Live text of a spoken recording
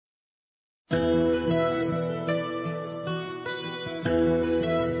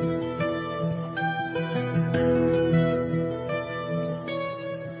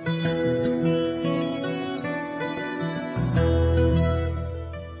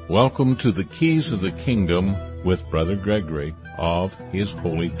Welcome to the Keys of the Kingdom with Brother Gregory of His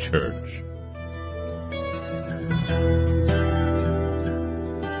Holy Church.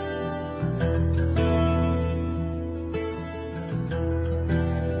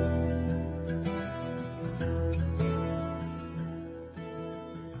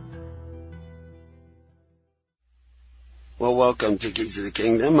 Well, welcome to Keys of the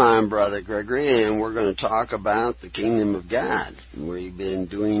Kingdom. I'm Brother Gregory, and we're going to talk about the Kingdom of God. We've been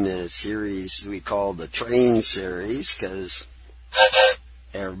doing a series we call the Train Series because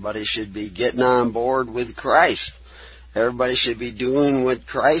everybody should be getting on board with Christ. Everybody should be doing what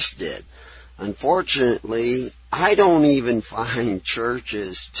Christ did. Unfortunately, I don't even find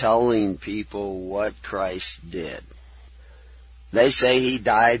churches telling people what Christ did. They say He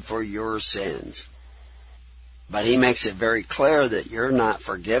died for your sins. But He makes it very clear that you're not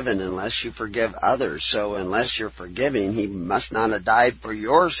forgiven unless you forgive others. So unless you're forgiving, He must not have died for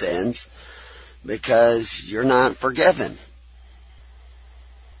your sins because you're not forgiven.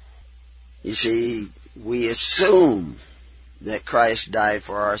 You see, we assume that Christ died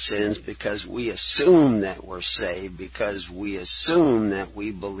for our sins because we assume that we're saved, because we assume that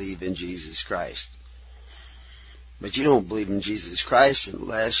we believe in Jesus Christ. But you don't believe in Jesus Christ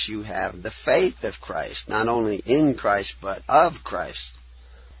unless you have the faith of Christ, not only in Christ, but of Christ.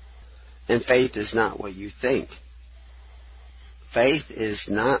 And faith is not what you think. Faith is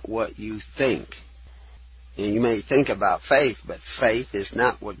not what you think. And you may think about faith, but faith is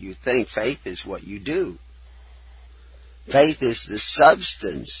not what you think. Faith is what you do. Faith is the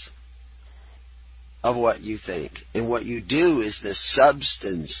substance of what you think. And what you do is the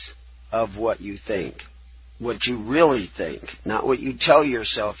substance of what you think. What you really think, not what you tell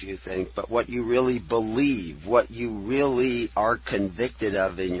yourself you think, but what you really believe, what you really are convicted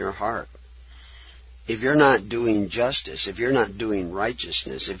of in your heart. If you're not doing justice, if you're not doing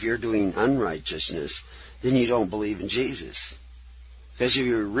righteousness, if you're doing unrighteousness, then you don't believe in Jesus. Because if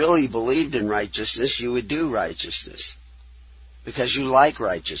you really believed in righteousness, you would do righteousness. Because you like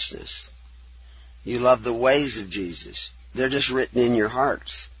righteousness. You love the ways of Jesus. They're just written in your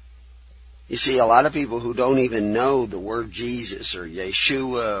hearts. You see, a lot of people who don't even know the word Jesus or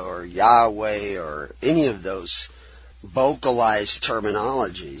Yeshua or Yahweh or any of those vocalized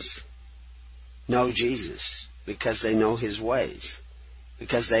terminologies know Jesus because they know His ways,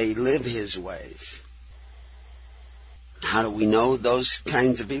 because they live His ways. How do we know those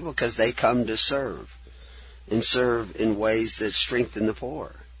kinds of people? Because they come to serve, and serve in ways that strengthen the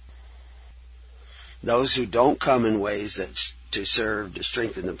poor. Those who don't come in ways to serve to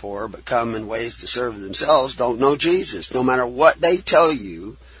strengthen the poor, but come in ways to serve themselves, don't know Jesus. No matter what they tell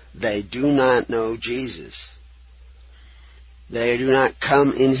you, they do not know Jesus. They do not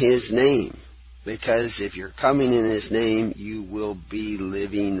come in His name. Because if you're coming in His name, you will be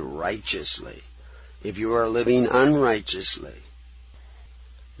living righteously. If you are living unrighteously,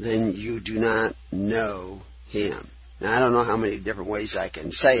 then you do not know Him. Now, I don't know how many different ways I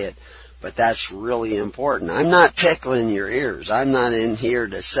can say it, but that's really important. I'm not tickling your ears. I'm not in here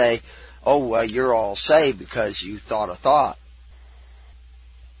to say, oh, well, you're all saved because you thought a thought.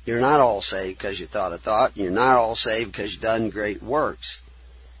 You're not all saved because you thought a thought. You're not all saved because you've done great works.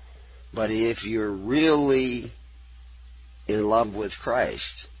 But if you're really in love with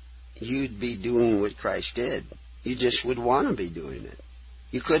Christ, you'd be doing what Christ did. You just would want to be doing it.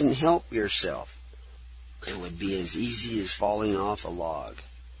 You couldn't help yourself. It would be as easy as falling off a log.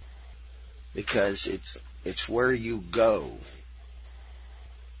 Because it's where you go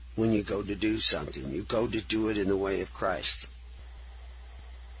when you go to do something. You go to do it in the way of Christ.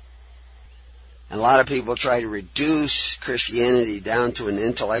 And a lot of people try to reduce Christianity down to an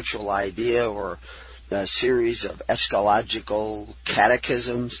intellectual idea or a series of eschatological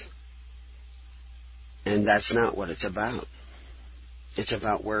catechisms. And that's not what it's about. It's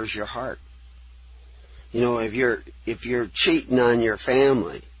about where's your heart. You know, if you're cheating on your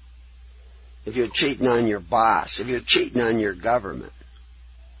family, if you're cheating on your boss, if you're cheating on your government,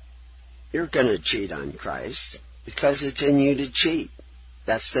 you're going to cheat on Christ because it's in you to cheat.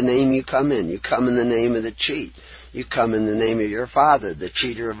 That's the name you come in. You come in the name of the cheat. You come in the name of your father, the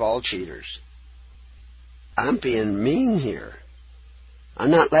cheater of all cheaters. I'm being mean here.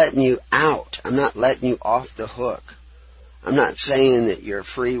 I'm not letting you out. I'm not letting you off the hook. I'm not saying that you're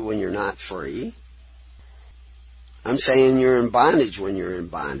free when you're not free. I'm saying you're in bondage when you're in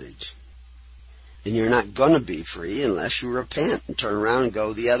bondage. And you're not going to be free unless you repent and turn around and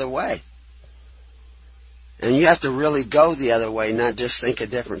go the other way. And you have to really go the other way, not just think a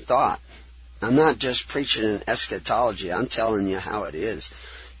different thought. I'm not just preaching an eschatology. I'm telling you how it is.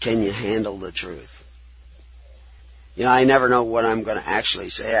 Can you handle the truth? I never know what I'm going to actually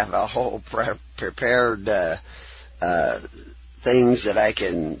say. I have a whole prepared things that I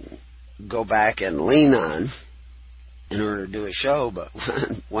can go back and lean on in order to do a show. But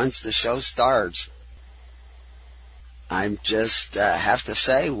once the show starts, I just have to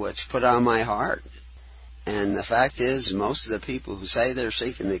say what's put on my heart. And the fact is, most of the people who say they're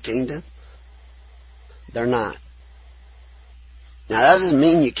seeking the kingdom, they're not. Now, that doesn't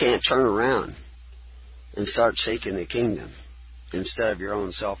mean you can't turn around and start seeking the kingdom instead of your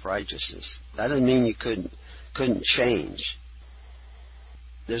own self-righteousness. That doesn't mean you couldn't change.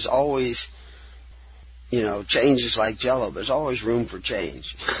 There's always, change is like Jell-O. There's always room for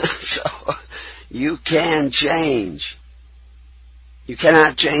change. So you can change. You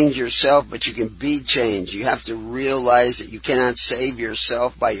cannot change yourself, but you can be changed. You have to realize that you cannot save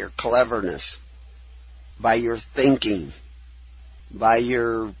yourself by your cleverness, by your thinking, by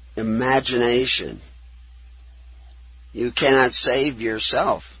your imagination. You cannot save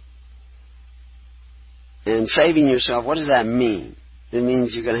yourself. And saving yourself, what does that mean? It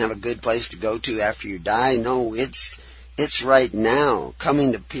means you're going to have a good place to go to after you die? No, it's right now.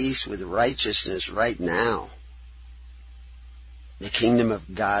 Coming to peace with righteousness right now. The kingdom of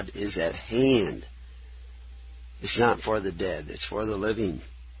God is at hand. It's not for the dead. It's for the living.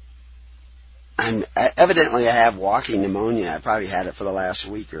 Evidently, I have walking pneumonia. I probably had it for the last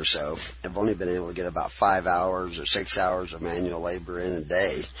week or so. I've only been able to get about 5 hours or 6 hours of manual labor in a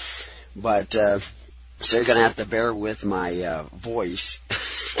day. But so you're going to have to bear with my voice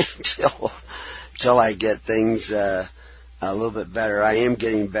until I get things a little bit better. I am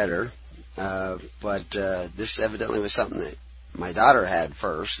getting better, but this evidently was something that my daughter had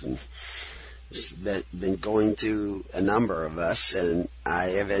first, and it's been going to a number of us, and I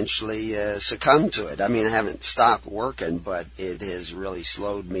eventually succumbed to it. I mean, I haven't stopped working, but it has really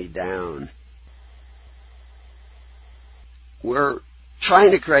slowed me down. We're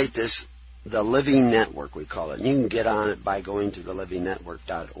trying to create the Living Network, we call it. And you can get on it by going to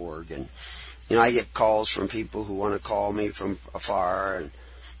thelivingnetwork.org. And, I get calls from people who want to call me from afar, and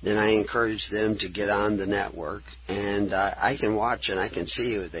then I encourage them to get on the network, and I can watch and I can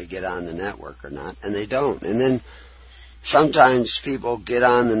see if they get on the network or not, and they don't. And then sometimes people get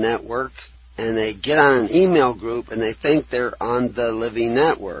on the network and they get on an email group and they think they're on the Living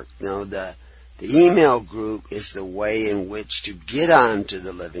Network. The email group is the way in which to get on to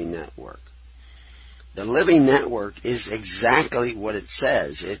the Living Network. The Living Network is exactly what it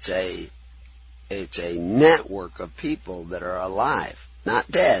says. It's a network of people that are alive.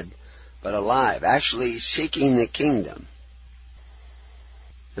 Not dead, but alive, actually seeking the kingdom.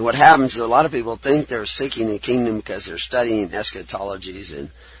 And what happens is a lot of people think they're seeking the kingdom because they're studying eschatologies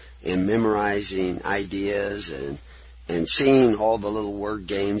and memorizing ideas and seeing all the little word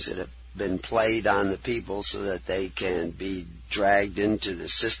games that have been played on the people so that they can be dragged into the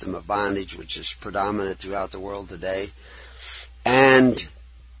system of bondage, which is predominant throughout the world today. And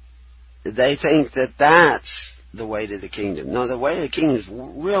they think that that's the way to the kingdom. No, the way to the kingdom is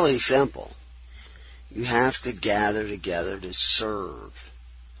really simple. You have to gather together to serve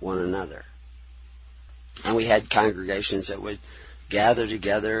one another. And we had congregations that would gather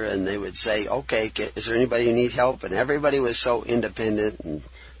together and they would say, okay, is there anybody who needs help? And everybody was so independent and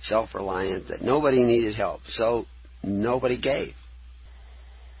self-reliant that nobody needed help. So nobody gave.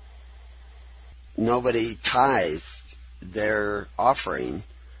 Nobody tithed their offering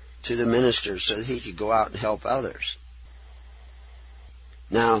to the minister so that he could go out and help others.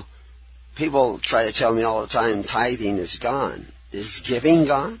 Now, people try to tell me all the time tithing is gone. Is giving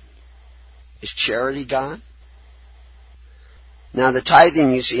gone? Is charity gone? Now, the tithing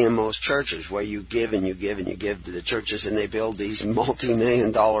you see in most churches where you give and you give and you give to the churches and they build these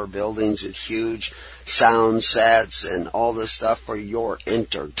multi-million-dollar buildings with huge sound sets and all this stuff for your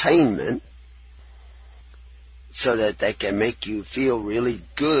entertainment, so that they can make you feel really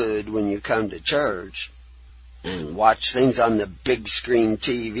good when you come to church and watch things on the big screen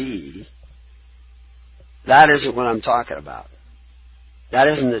TV. That isn't what I'm talking about. That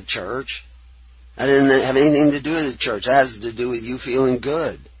isn't the church. That doesn't have anything to do with the church. That has to do with you feeling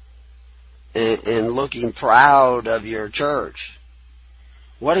good and looking proud of your church.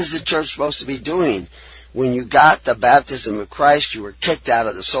 What is the church supposed to be doing? When you got the baptism of Christ, you were kicked out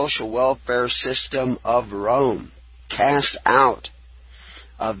of the social welfare system of Rome, cast out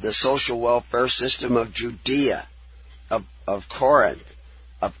of the social welfare system of Judea, of Corinth,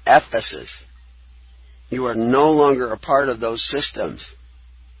 of Ephesus. You are no longer a part of those systems.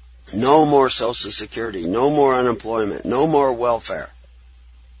 No more Social Security, no more unemployment, no more welfare.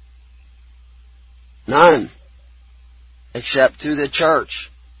 None. Except through the church.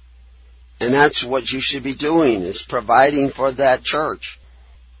 And that's what you should be doing, is providing for that church,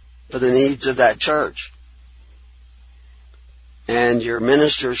 for the needs of that church. And your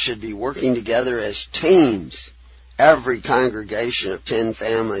ministers should be working together as teams. Every congregation of 10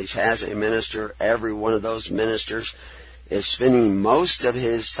 families has a minister. Every one of those ministers is spending most of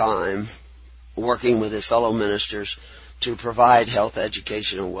his time working with his fellow ministers to provide health,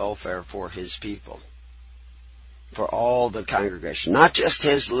 education, and welfare for his people. For all the congregation. Not just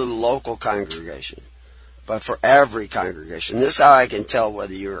his little local congregation, but for every congregation. This is how I can tell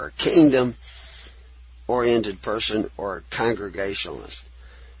whether you're a kingdom-oriented person or a congregationalist.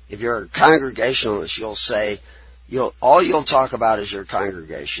 If you're a congregationalist, you'll say, all you'll talk about is your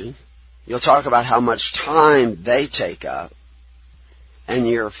congregation. You'll talk about how much time they take up, and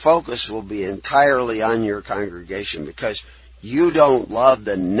your focus will be entirely on your congregation because you don't love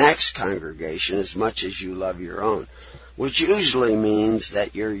the next congregation as much as you love your own, which usually means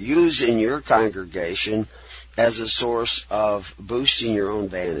that you're using your congregation as a source of boosting your own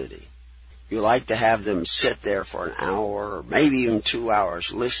vanity. You like to have them sit there for an hour or maybe even 2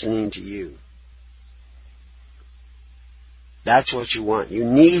 hours listening to you. That's what you want. You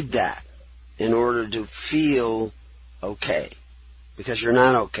need that in order to feel okay. Because you're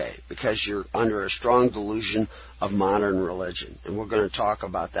not okay. Because you're under a strong delusion of modern religion. And we're going to talk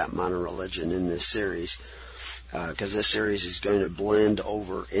about that modern religion in this series. Because this series is going to blend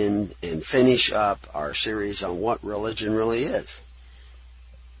over in and finish up our series on what religion really is.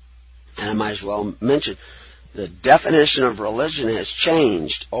 And I might as well mention, the definition of religion has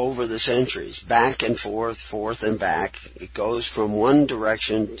changed over the centuries. Back and forth and back. It goes from one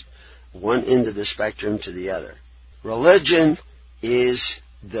direction, one end of the spectrum to the other. Religion is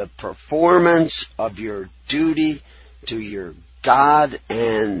the performance of your duty to your God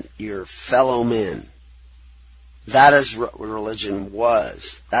and your fellow men. That is what religion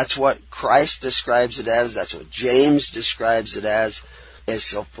was. That's what Christ describes it as. That's what James describes it as.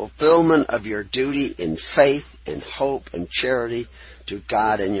 It's the fulfillment of your duty in faith and hope and charity to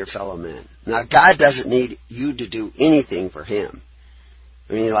God and your fellow men. Now, God doesn't need you to do anything for Him.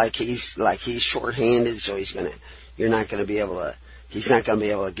 I mean, he's short-handed, so He's not going to be able to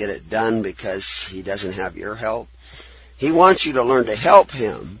get it done because He doesn't have your help. He wants you to learn to help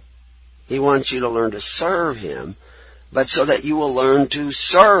Him. He wants you to learn to serve Him, but so that you will learn to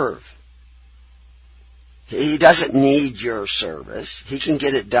serve. He doesn't need your service. He can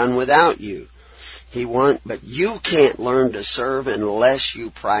get it done without you. But you can't learn to serve unless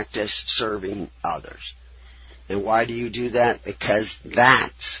you practice serving others. And why do you do that? Because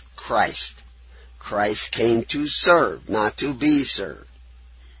that's Christ. Christ came to serve, not to be served.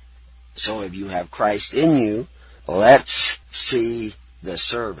 So if you have Christ in you, let's see the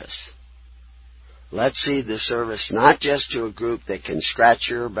service. Let's see the service not just to a group that can scratch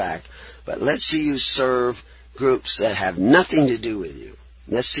your back, but let's see you serve groups that have nothing to do with you.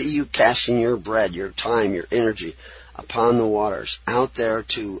 Let's see you casting your bread, your time, your energy upon the waters, out there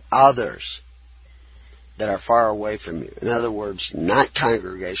to others that are far away from you. In other words, not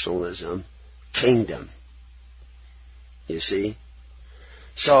congregationalism, kingdom. You see?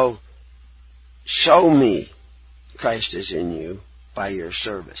 So, show me Christ is in you by your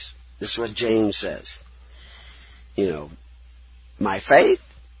service. This is what James says. My faith,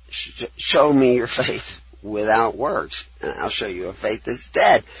 show me your faith without works, and I'll show you a faith that's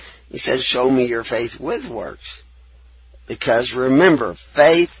dead. He says, show me your faith with works. Because remember,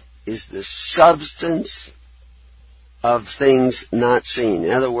 faith is the substance of things not seen.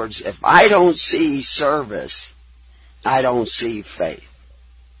 In other words, if I don't see service, I don't see faith.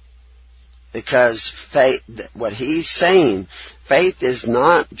 Because faith, what he's saying, faith is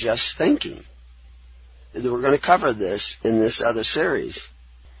not just thinking. We're going to cover this in this other series.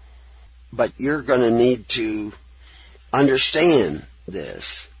 But you're going to need to understand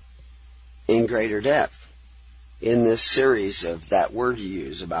this in greater depth in this series of that word you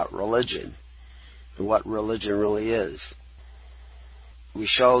use about religion and what religion really is. We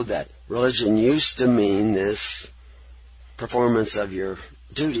show that religion used to mean this performance of your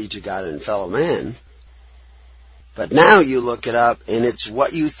duty to God and fellow man. But now you look it up and it's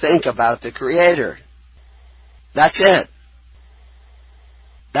what you think about the Creator. That's it.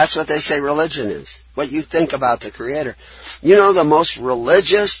 That's what they say religion is. What you think about the Creator. You know, the most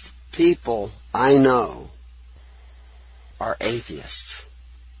religious people I know are atheists.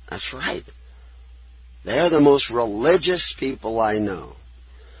 That's right. They're the most religious people I know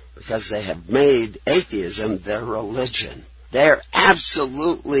because they have made atheism their religion. They're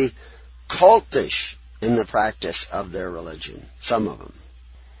absolutely cultish in the practice of their religion, some of them.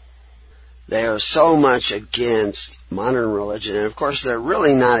 They are so much against modern religion, and of course they're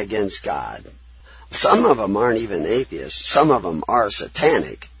really not against God. Some of them aren't even atheists. Some of them are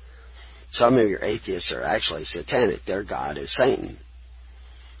satanic. Some of your atheists are actually satanic. Their God is Satan.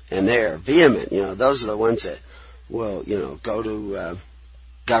 And they're vehement. Those are the ones that will, go to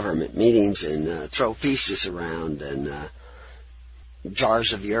government meetings and throw feces around and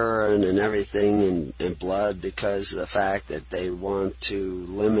jars of urine and everything and blood because of the fact that they want to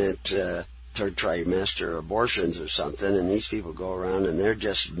limit third trimester abortions or something, and these people go around and they're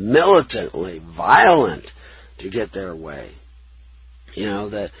just militantly violent to get their way.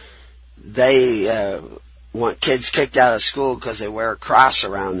 That they want kids kicked out of school because they wear a cross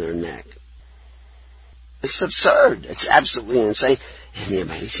around their neck. It's absurd. It's absolutely insane. And the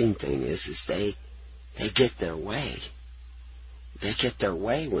amazing thing is they get their way. They get their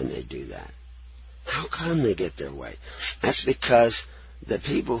way when they do that. How come they get their way? That's because the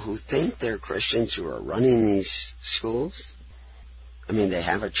people who think they're Christians who are running these schools, they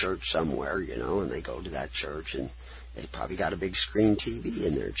have a church somewhere, and they go to that church, and they probably got a big screen TV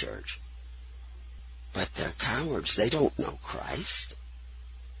in their church. But they're cowards. They don't know Christ.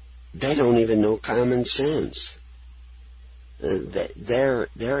 They don't even know common sense. They're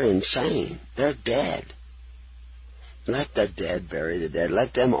insane. They're dead. Let the dead bury the dead.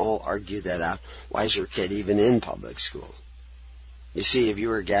 Let them all argue that out. Why is your kid even in public school? You see, if you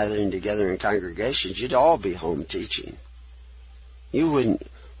were gathering together in congregations, you'd all be home teaching. You wouldn't.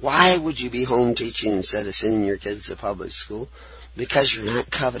 Why would you be home teaching instead of sending your kids to public school? Because you're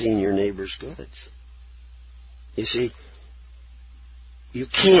not coveting your neighbor's goods. You see, you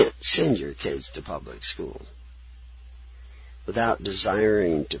can't send your kids to public school without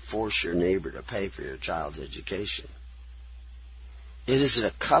desiring to force your neighbor to pay for your child's education. It is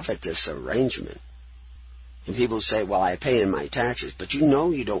a covetous arrangement. And people say, well, I pay in my taxes. But you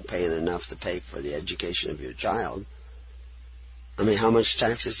don't pay in enough to pay for the education of your child. How much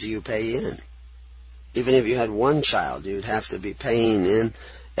taxes do you pay in? Even if you had one child, you'd have to be paying in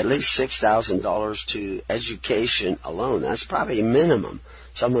at least $6,000 to education alone. That's probably minimum.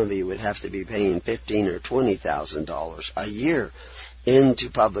 Some of you would have to be paying $15,000 or $20,000 a year into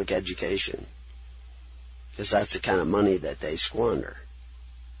public education, because that's the kind of money that they squander.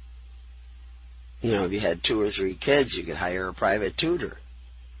 If you had 2 or 3 kids, you could hire a private tutor.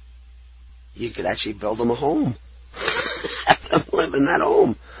 You could actually build them a home. Have them live in that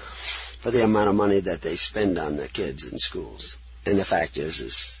home for the amount of money that they spend on the kids in schools. And the fact is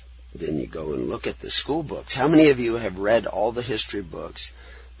then you go and look at the school books. How many of you have read all the history books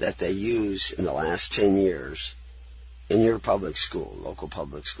that they use in the last 10 years in your public school, local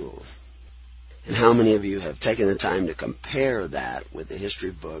public school? And how many of you have taken the time to compare that with the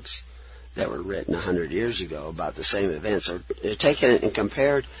history books that were written 100 years ago about the same events, or taken it and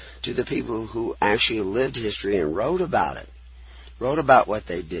compared to the people who actually lived history and wrote about it, wrote about what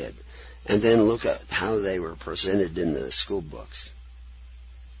they did, and then look at how they were presented in the school books?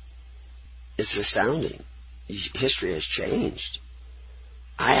 It's astounding. History has changed.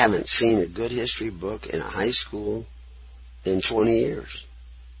 I haven't seen a good history book in a high school in 20 years.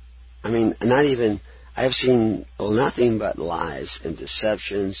 I've seen nothing but lies and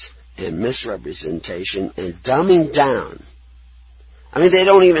deceptions and misrepresentation and dumbing down. They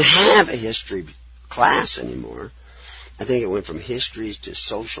don't even have a history class anymore. I think it went from history to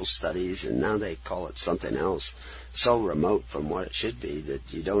social studies, and now they call it something else, so remote from what it should be that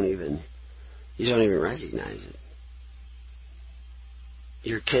you don't even recognize it.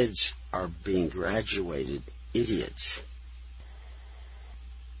 Your kids are being graduated idiots.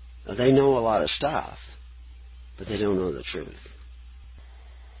 Now, they know a lot of stuff, but they don't know the truth.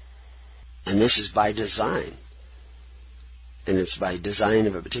 And this is by design. And it's by design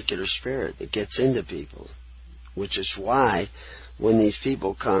of a particular spirit that gets into people. Which is why when these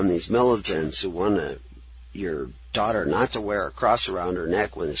people come, these militants who want your daughter not to wear a cross around her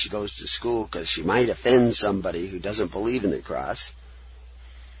neck when she goes to school because she might offend somebody who doesn't believe in the cross.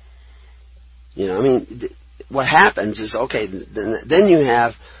 What happens is, then you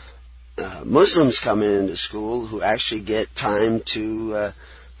have Muslims coming into school who actually get time to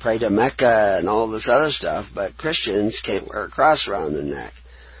pray to Mecca and all this other stuff, but Christians can't wear a cross around their neck.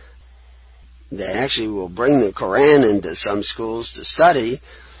 They actually will bring the Koran into some schools to study,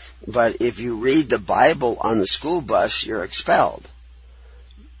 but if you read the Bible on the school bus, you're expelled.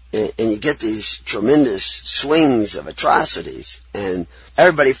 And you get these tremendous swings of atrocities, and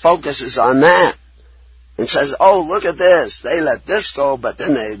everybody focuses on that and says, oh, look at this. They let this go, but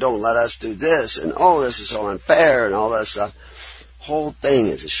then they don't let us do this, and oh, this is so unfair, and all that stuff. Whole thing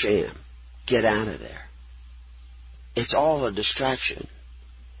is a sham. Get out of there. It's all a distraction.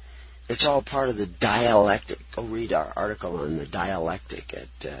 It's all part of the dialectic. Go read our article on the dialectic at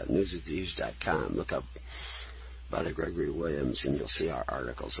newswithviews.com. Look up Brother Gregory Williams and you'll see our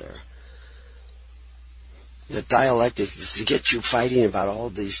articles there. The dialectic is to get you fighting about all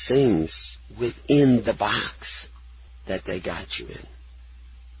these things within the box that they got you in.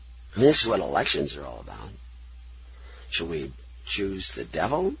 And this is what elections are all about. Should we choose the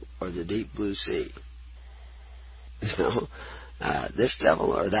devil or the deep blue sea? This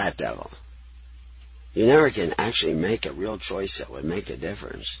devil or that devil? You never can actually make a real choice that would make a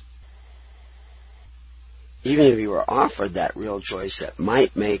difference. Even if you were offered that real choice that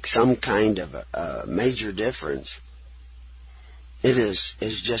might make some kind of a major difference, it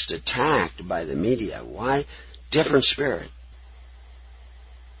is just attacked by the media. Why? Different spirit.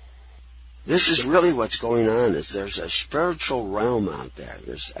 This is really what's going on, is there's a spiritual realm out there.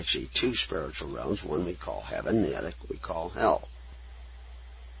 There's actually two spiritual realms. One we call heaven, the other we call hell.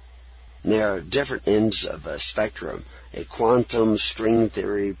 And there are different ends of a spectrum, a quantum string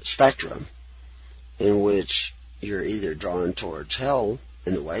theory spectrum, in which you're either drawn towards hell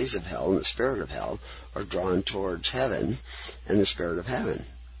and the ways of hell and the spirit of hell, or drawn towards heaven and the spirit of heaven.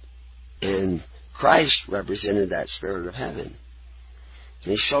 And Christ represented that spirit of heaven.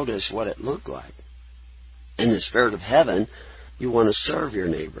 He showed us what it looked like. In the spirit of heaven, you want to serve your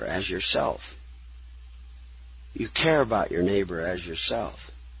neighbor as yourself. You care about your neighbor as yourself.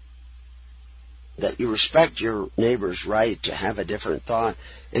 That you respect your neighbor's right to have a different thought,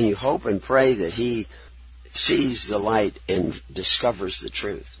 and you hope and pray that he sees the light and discovers the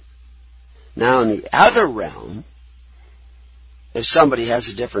truth. Now, in the other realm, if somebody has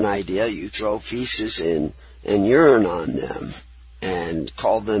a different idea, you throw feces and urine on them and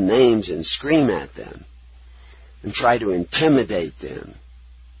call them names and scream at them and try to intimidate them.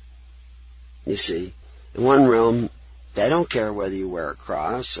 You see, in one realm, they don't care whether you wear a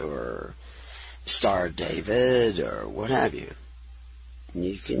cross or Star of David or what have you.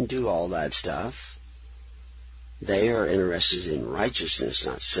 You can do all that stuff. They are interested in righteousness,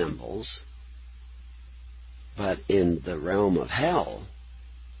 not symbols. But in the realm of hell,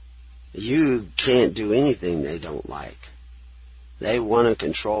 you can't do anything they don't like. They want to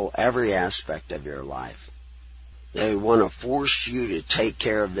control every aspect of your life. They want to force you to take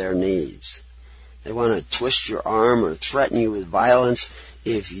care of their needs. They want to twist your arm or threaten you with violence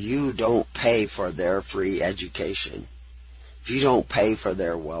if you don't pay for their free education. If you don't pay for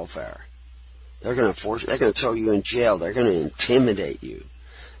their welfare. They're going to throw you in jail. They're going to intimidate you.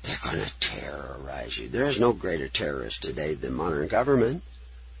 They're going to terrorize you. There is no greater terrorist today than modern government.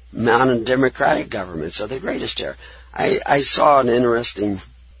 Modern democratic governments are the greatest terror. I saw an interesting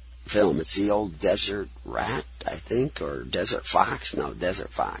film. It's the old Desert Rat, I think, or Desert Fox. No, Desert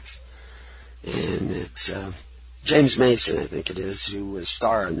Fox. And it's James Mason, I think it is, who was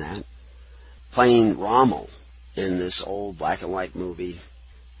starring that, playing Rommel in this old black and white movie.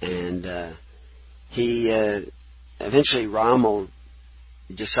 And eventually Rommel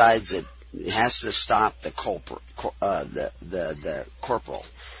decides that he has to stop the corporal.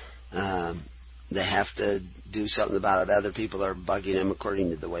 They have to do something about it. Other people are bugging him, according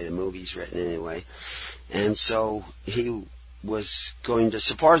to the way the movie's written anyway. And so he was going to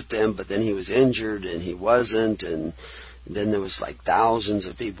support them, but then he was injured and he wasn't. And then there was like thousands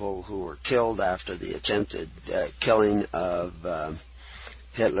of people who were killed after the attempted killing of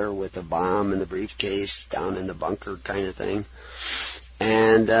Hitler with a bomb in the briefcase down in the bunker kind of thing.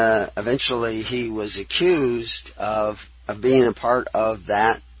 And eventually he was accused of being a part of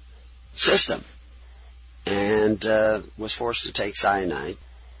that system and was forced to take cyanide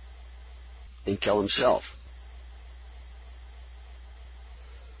and kill himself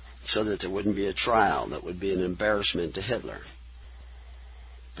so that there wouldn't be a trial that would be an embarrassment to Hitler.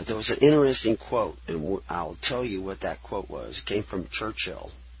 But there was an interesting quote, and I'll tell you what that quote was. It came from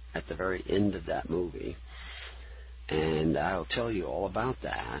Churchill at the very end of that movie. And I'll tell you all about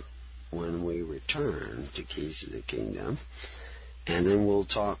that when we return to Keys of the Kingdom. And then we'll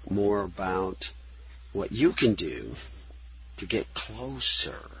talk more about what you can do to get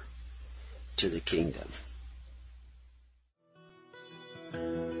closer to the kingdom.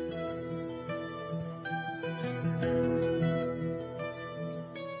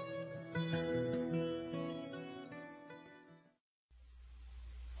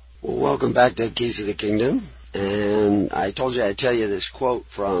 Well, welcome back to Keys of the Kingdom. And I told you I'd tell you this quote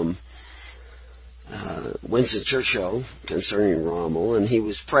from Winston Churchill concerning Rommel, and he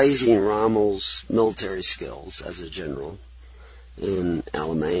was praising Rommel's military skills as a general in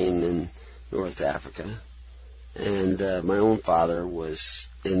Alamein in North Africa. And my own father was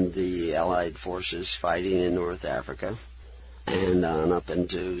in the Allied forces fighting in North Africa. and on up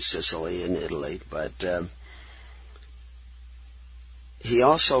into Sicily and Italy. But he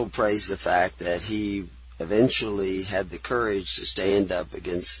also praised the fact that he eventually had the courage to stand up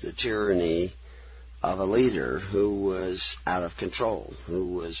against the tyranny of a leader who was out of control,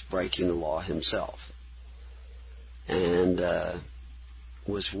 who was breaking the law himself, and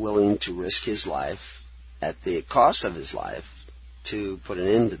was willing to risk his life at the cost of his life to put an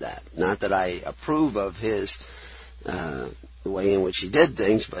end to that. Not that I approve of his the way in which he did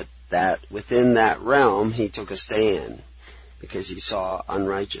things, but that within that realm he took a stand because he saw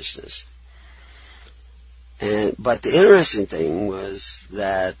unrighteousness. But the interesting thing was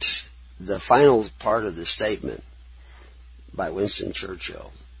that the final part of the statement by Winston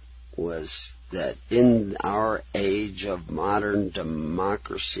Churchill was that in our age of modern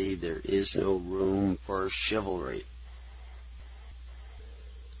democracy, there is no room for chivalry.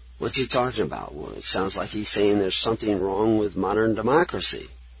 What's he talking about? Well, it sounds like he's saying there's something wrong with modern democracy.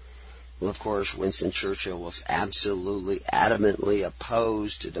 Well, of course, Winston Churchill was absolutely, adamantly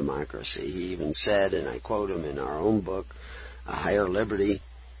opposed to democracy. He even said, and I quote him in our own book, A Higher Liberty,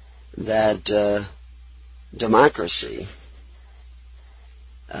 that democracy,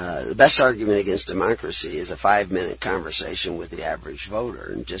 the best argument against democracy is a 5-minute conversation with the average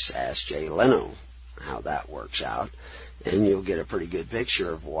voter, and just ask Jay Leno how that works out, and you'll get a pretty good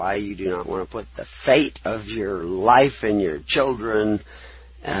picture of why you do not want to put the fate of your life and your children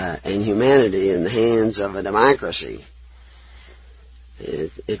and humanity in the hands of a democracy.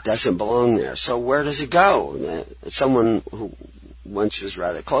 It doesn't belong there. So where does it go? Someone who once was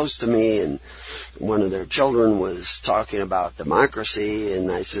rather close to me, and one of their children was talking about democracy,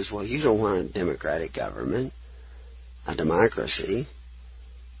 and I says, well, you don't want a democratic government, a democracy.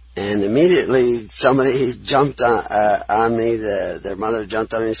 And immediately somebody jumped on me, their mother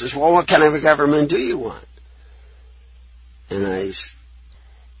jumped on me and says, well, what kind of a government do you want? And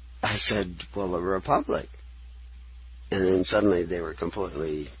I said, well, a republic. And then suddenly they were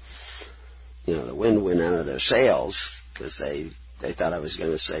completely, the wind went out of their sails, because they thought I was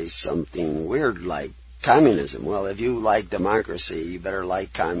going to say something weird like communism. Well, if you like democracy, you better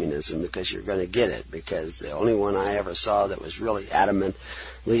like communism, because you're going to get it, because the only one I ever saw that was really adamantly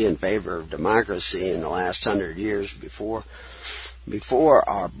in favor of democracy in the last 100 years before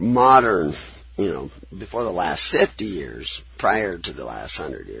our modern, before the last 50 years, prior to the last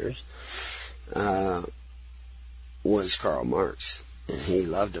 100 years, was Karl Marx. And he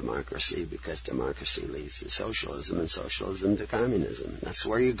loved democracy because democracy leads to socialism, and socialism to communism. That's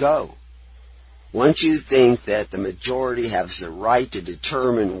where you go. Once you think that the majority has the right to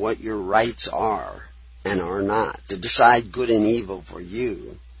determine what your rights are and are not, to decide good and evil for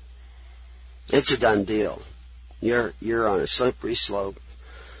you, it's a done deal. You're on a slippery slope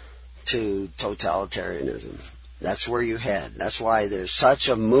to totalitarianism. That's where you head. That's why there's such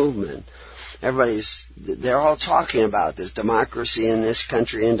a movement. They're all talking about this democracy in this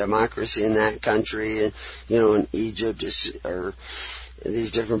country and democracy in that country, and in Egypt or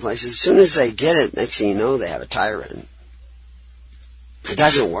these different places. As soon as they get it, next thing you know, they have a tyrant. It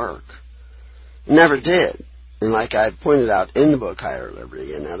doesn't work. It never did. And like I pointed out in the book Higher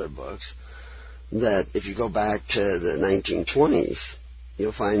Liberty and other books, that if you go back to the 1920s,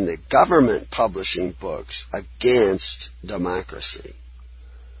 you'll find the government publishing books against democracy,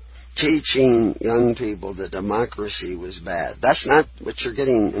 teaching young people that democracy was bad. That's not what you're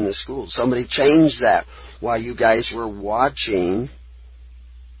getting in the schools. Somebody changed that while you guys were watching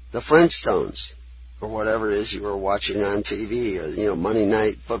the Flintstones, or whatever it is you were watching on TV, or Monday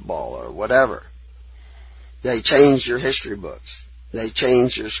Night Football, or whatever. They changed your history books. They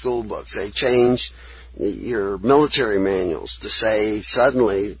changed your school books. They changed your military manuals to say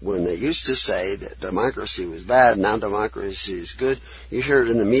suddenly, when they used to say that democracy was bad, now democracy is good. You hear it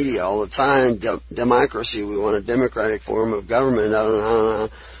in the media all the time, democracy, we want a democratic form of government,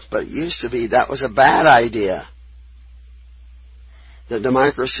 but it used to be that was a bad idea. That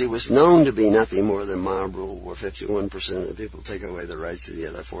democracy was known to be nothing more than mob rule, where 51% of the people take away the rights of the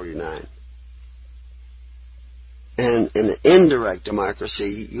other 49%. And in an indirect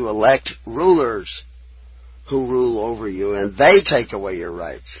democracy, you elect rulers who rule over you, and they take away your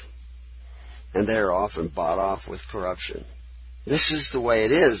rights. And they're often bought off with corruption. This is the way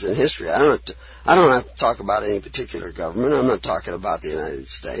it is in history. I don't have to talk about any particular government. I'm not talking about the United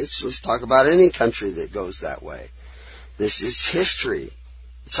States. Let's talk about any country that goes that way. This is history.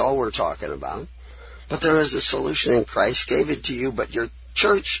 It's all we're talking about. But there is a solution, and Christ gave it to you, but your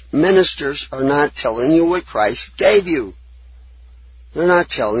church ministers are not telling you what Christ gave you. They're not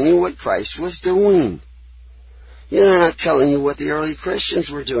telling you what Christ was doing. They're not telling you what the early Christians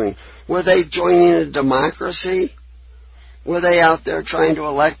were doing. Were they joining a democracy? Were they out there trying to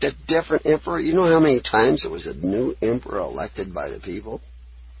elect a different emperor? You know how many times there was a new emperor elected by the people?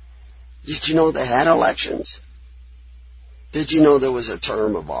 Did you know they had elections? Did you know there was a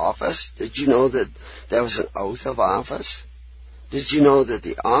term of office? Did you know that there was an oath of office? Did you know that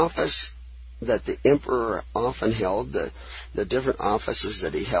the office that the emperor often held, the different offices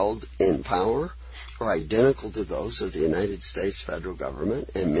that he held in power, are identical to those of the United States federal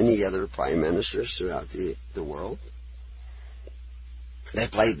government and many other prime ministers throughout the world? They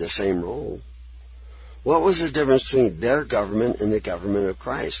played the same role. What was the difference between their government and the government of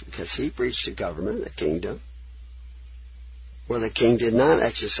Christ? Because he preached a government, a kingdom, where the king did not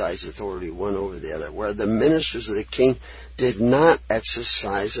exercise authority one over the other, where the ministers of the king did not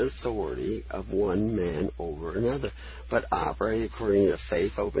exercise authority of one man over another, but operated according to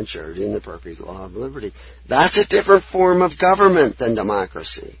faith, hope, and charity, and the perfect law of liberty. That's a different form of government than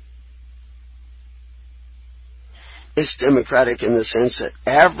democracy. It's democratic in the sense that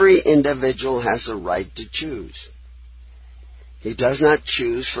every individual has the right to choose. He does not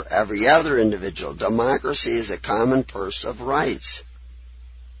choose for every other individual. Democracy is a common purse of rights.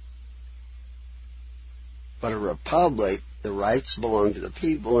 But a republic, the rights belong to the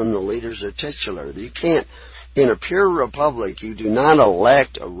people and the leaders are titular. You can't, in a pure republic, you do not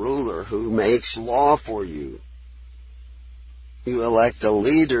elect a ruler who makes law for you. You elect a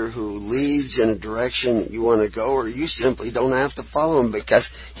leader who leads in a direction that you want to go, or you simply don't have to follow him because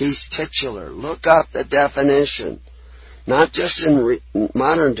he's titular. Look up the definition. Not just in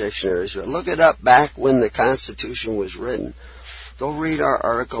modern dictionaries, but look it up back when the Constitution was written. Go read our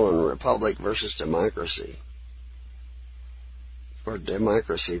article on Republic versus Democracy. Or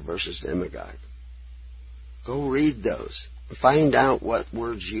Democracy versus Demagogue. Go read those. Find out what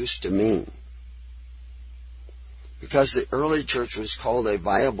words used to mean. Because the early church was called a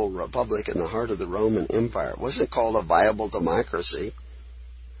viable republic in the heart of the Roman Empire. It wasn't called a viable democracy.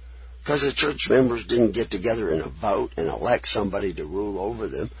 Because the church members didn't get together in a vote and elect somebody to rule over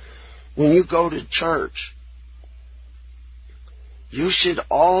them. When you go to church, you should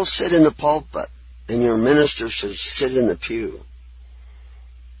all sit in the pulpit and your minister should sit in the pew.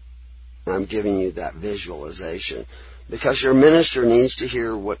 I'm giving you that visualization. Because your minister needs to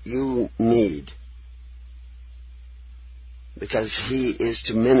hear what you need. Because he is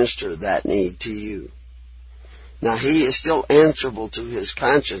to minister that need to you. Now, he is still answerable to his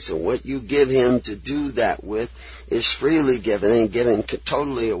conscience, and what you give him to do that with is freely given and given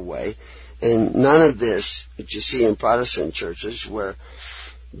totally away. And none of this that you see in Protestant churches where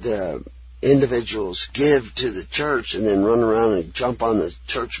the individuals give to the church and then run around and jump on the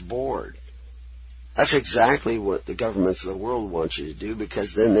church board. That's exactly what the governments of the world want you to do,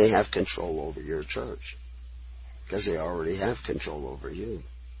 because then they have control over your church. Because they already have control over you.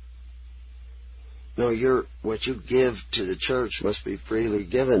 No, what you give to the church must be freely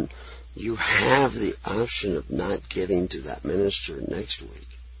given. You have the option of not giving to that minister next week.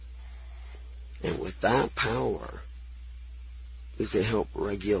 And with that power, you can help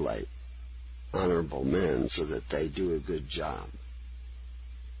regulate honorable men so that they do a good job.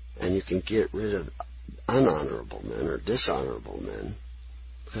 And you can get rid of unhonorable men or dishonorable men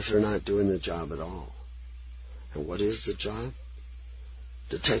because they're not doing the job at all. And what is the job?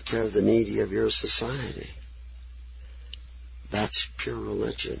 To take care of the needy of your society. That's pure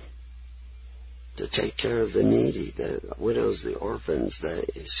religion. To take care of the needy, the widows, the orphans, the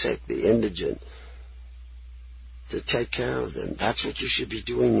sick, the indigent. To take care of them. That's what you should be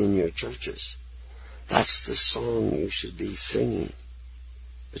doing in your churches. That's the song you should be singing.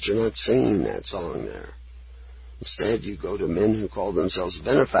 But you're not singing that song there. Instead, you go to men who call themselves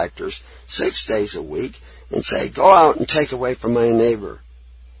benefactors 6 days a week and say, go out and take away from my neighbor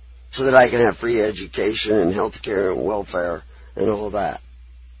so that I can have free education and health care and welfare and all that.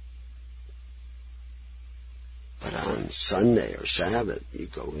 But on Sunday or Sabbath, you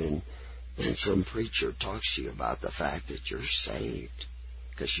go in and some preacher talks to you about the fact that you're saved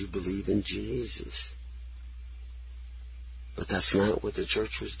because you believe in Jesus. But that's not what the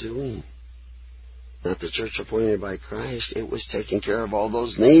church was doing. Not the church appointed by Christ. It was taking care of all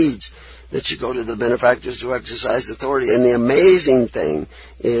those needs that you go to the benefactors who exercise authority. And the amazing thing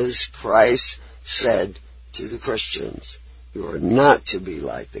is Christ said to the Christians, you are not to be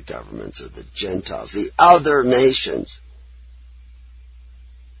like the governments of the Gentiles, the other nations.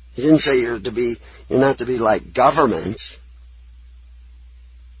 He didn't say you're not to be like governments.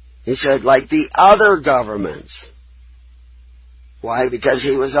 He said like the other governments. Why? Because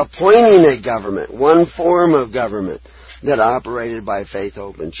he was appointing a government, one form of government that operated by faith,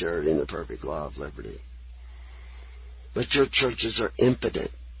 hope, and charity in the perfect law of liberty. But your churches are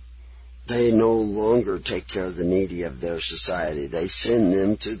impotent. They no longer take care of the needy of their society. They send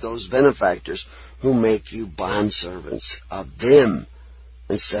them to those benefactors who make you bondservants of them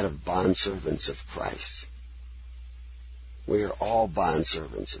instead of bondservants of Christ. We are all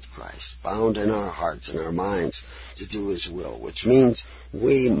bondservants of Christ, bound in our hearts and our minds to do His will, which means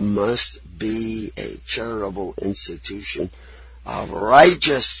we must be a charitable institution of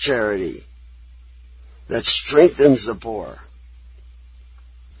righteous charity that strengthens the poor.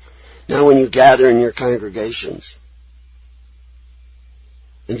 Now, when you gather in your congregations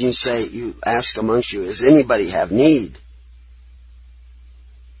and you ask amongst you, does anybody have need?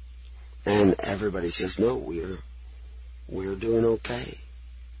 And everybody says, no, we're doing okay.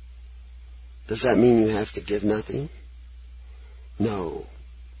 Does that mean you have to give nothing? No,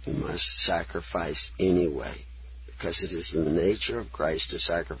 you must sacrifice anyway, because it is in the nature of Christ to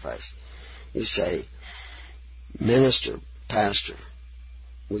sacrifice. You say, minister, pastor,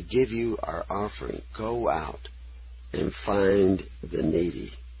 we give you our offering. Go out and find the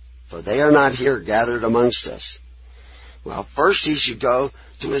needy, for they are not here gathered amongst us. Well, first he should go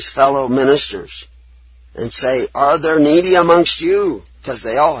to his fellow ministers and say, are there needy amongst you? Because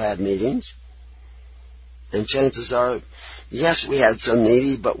they all had meetings. And chances are, yes, we had some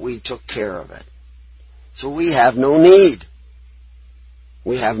needy, but we took care of it. So we have no need.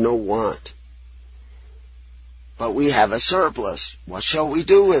 We have no want. But we have a surplus. What shall we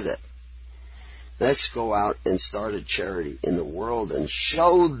do with it? Let's go out and start a charity in the world and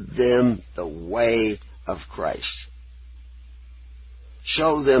show them the way of Christ.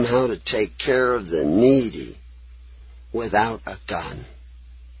 Show them how to take care of the needy without a gun,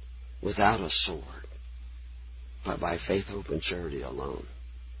 without a sword, but by faith, hope, and charity alone.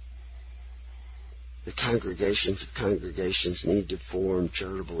 The congregations of congregations need to form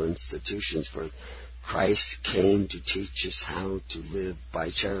charitable institutions, for Christ came to teach us how to live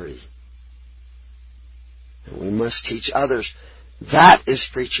by charity. And we must teach others. That is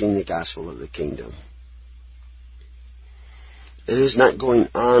preaching the gospel of the kingdom. It is not going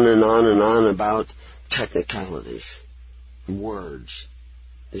on and on and on about technicalities and words.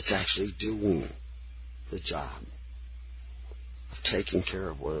 It's actually doing the job of taking care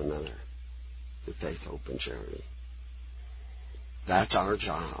of one another through faith, hope, and charity. That's our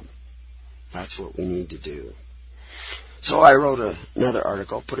job. That's what we need to do. So I wrote another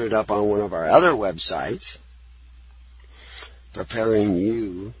article, put it up on one of our other websites,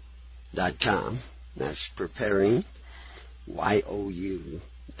 preparingyou.com. That's preparing,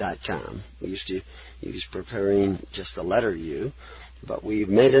 YOU.com. We used to use preparing just the letter U, but we've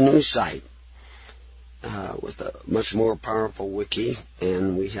made a new site with a much more powerful wiki,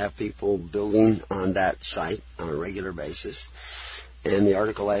 and we have people building on that site on a regular basis. And the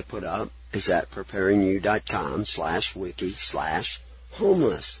article I put up is at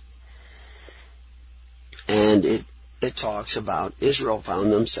preparingyou.com/wiki/homeless. And it talks about Israel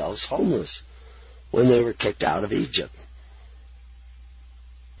found themselves homeless when they were kicked out of Egypt,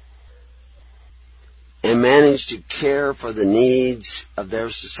 and managed to care for the needs of their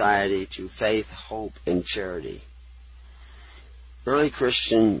society through faith, hope, and charity. Early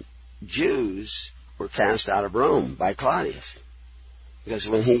Christian Jews were cast out of Rome by Claudius, because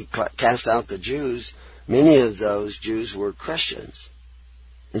when he cast out the Jews, many of those Jews were Christians,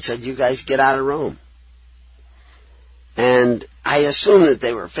 and said, you guys get out of Rome. And I assume that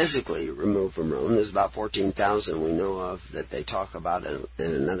they were physically removed from Rome. There's about 14,000 we know of that they talk about in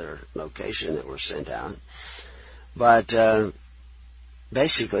another location that were sent out. But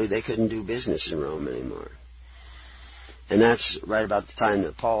basically they couldn't do business in Rome anymore. And that's right about the time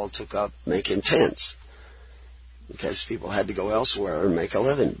that Paul took up making tents, because people had to go elsewhere and make a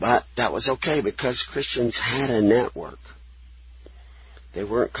living. But that was okay, because Christians had a network. They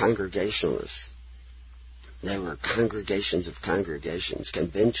weren't Congregationalists. They were congregations of congregations,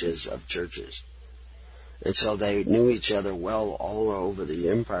 conventions of churches. And so they knew each other well all over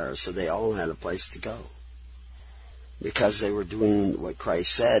the empire, so they all had a place to go, because they were doing what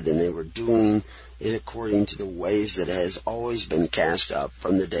Christ said, and they were doing it according to the ways that has always been cast up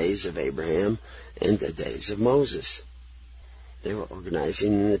from the days of Abraham and the days of Moses. They were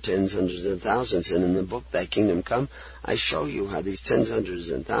organizing in the tens, hundreds, and thousands. And in the book, Thy Kingdom Come, I show you how these tens,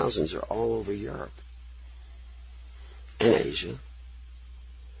 hundreds, and thousands are all over Europe and Asia.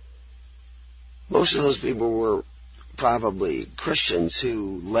 Most of those people were probably Christians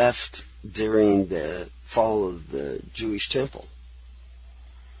who left during the fall of the Jewish temple.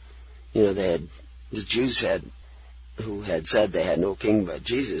 You know, the Jews who had said they had no king but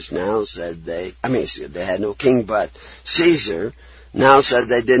Jesus, now said they had no king but Caesar, now said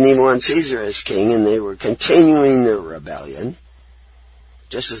they didn't even want Caesar as king, and they were continuing their rebellion.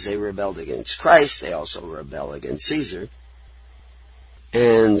 Just as they rebelled against Christ, they also rebel against Caesar.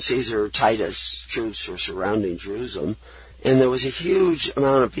 And Caesar, Titus troops were surrounding Jerusalem, and there was a huge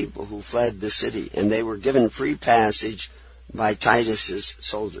amount of people who fled the city, and they were given free passage by Titus's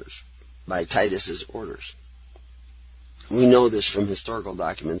soldiers, by Titus's orders. We know this from historical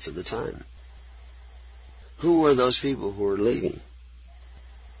documents of the time. Who were those people who were leaving?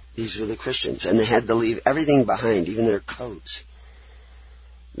 These were the Christians, and they had to leave everything behind, even their coats,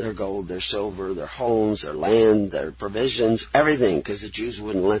 their gold, their silver, their homes, their land, their provisions, everything, because the Jews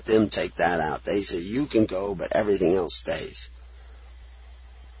wouldn't let them take that out. They said, you can go, but everything else stays.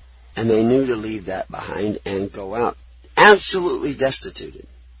 And they knew to leave that behind and go out, absolutely destituted.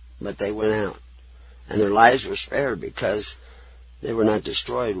 But they went out, and their lives were spared because they were not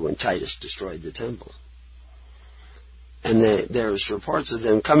destroyed when Titus destroyed the temple. And there's reports of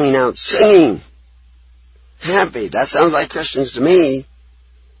them coming out singing, happy. That sounds like Christians to me.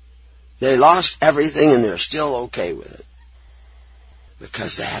 They lost everything and they're still okay with it.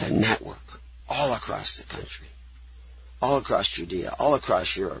 Because they had a network all across the country, all across Judea, all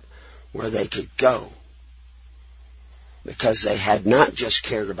across Europe, where they could go. Because they had not just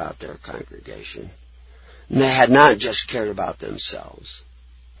cared about their congregation. And they had not just cared about themselves.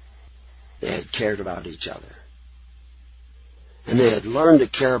 They had cared about each other. And they had learned to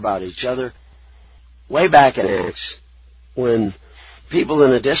care about each other way back in Acts when people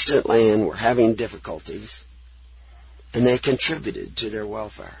in a distant land were having difficulties, and they contributed to their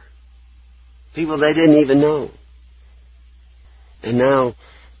welfare. People they didn't even know. And now,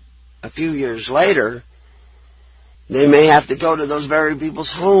 a few years later, they may have to go to those very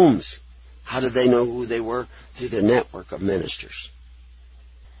people's homes. How did they know who they were? Through the network of ministers.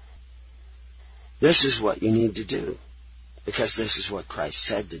 This is what you need to do, because this is what Christ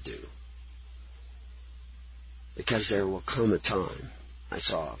said to do. Because there will come a time. I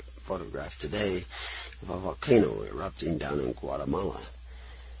saw a photograph today of a volcano erupting down in Guatemala.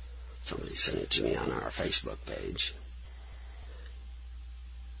 Somebody sent it to me on our Facebook page.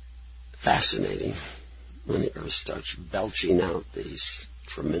 Fascinating. When the earth starts belching out these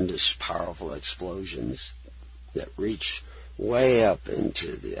tremendous, powerful explosions that reach way up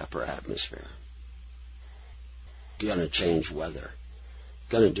into the upper atmosphere. Going to change weather.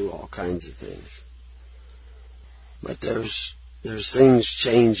 Going to do all kinds of things. But there's things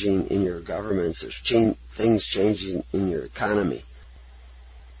changing in your governments. There's things changing in your economy.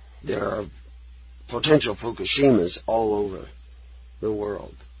 There are potential Fukushimas all over the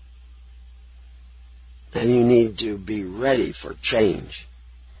world. And you need to be ready for change.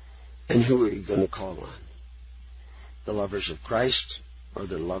 And who are you going to call on? The lovers of Christ or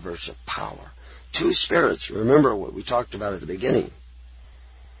the lovers of power? Two spirits. Remember what we talked about at the beginning.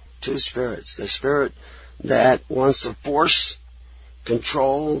 Two spirits. The spirit that wants to force,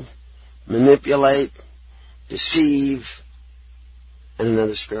 control, manipulate, deceive, and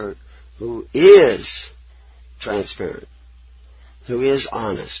another spirit who is transparent, who is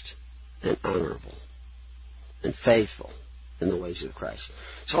honest and honorable and faithful in the ways of Christ.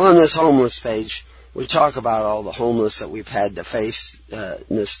 So on this homeless page, we talk about all the homeless that we've had to face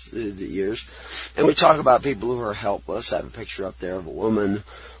through the years. And we talk about people who are helpless. I have a picture up there of a woman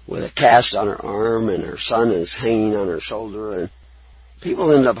with a cast on her arm, and her son is hanging on her shoulder. And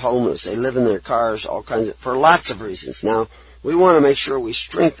people end up homeless. They live in their cars, all kinds of, for lots of reasons. Now, we want to make sure we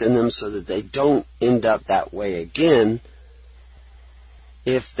strengthen them so that they don't end up that way again.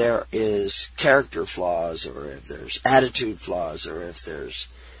 If there is character flaws, or if there's attitude flaws, or if there's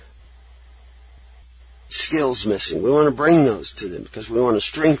skills missing, we want to bring those to them because we want to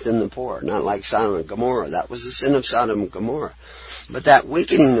strengthen the poor, not like Sodom and Gomorrah. That was the sin of Sodom and Gomorrah. But that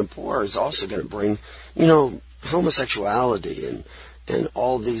weakening the poor is also going to bring, homosexuality and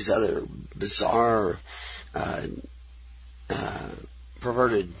all these other bizarre,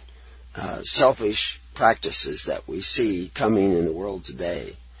 perverted, selfish practices that we see coming in the world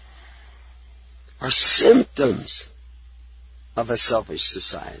today are symptoms of a selfish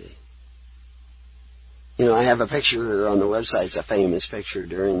society. I have a picture on the website. It's a famous picture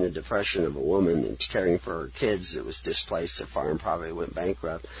during the Depression of a woman caring for her kids that was displaced. Their farm probably went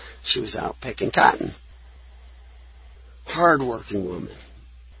bankrupt. She was out picking cotton. Hard-working woman.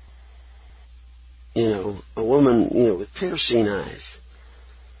 A woman, with piercing eyes,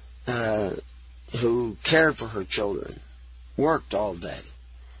 who cared for her children, worked all day.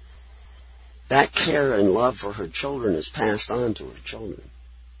 That care and love for her children is passed on to her children.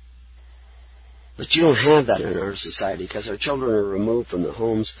 But you don't have that in our society because our children are removed from the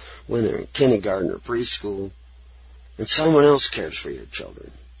homes when they're in kindergarten or preschool, and someone else cares for your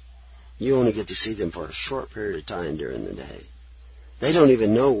children. You only get to see them for a short period of time during the day. They don't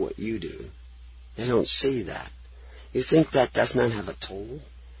even know what you do. They don't see that. You think that does not have a toll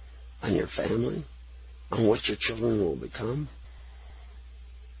on your family, on what your children will become?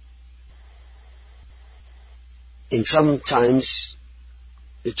 And sometimes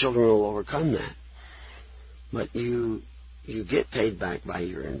the children will overcome that. But you get paid back by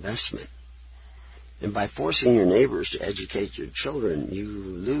your investment. And by forcing your neighbors to educate your children, you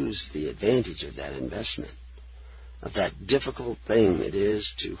lose the advantage of that investment, of that difficult thing it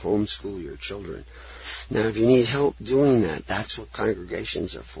is to homeschool your children. Now, if you need help doing that, that's what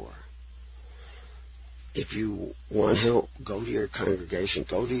congregations are for. If you want help, go to your congregation,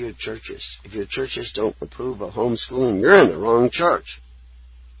 go to your churches. If your churches don't approve of homeschooling, you're in the wrong church.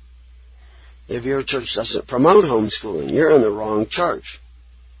 If your church doesn't promote homeschooling, you're in the wrong church.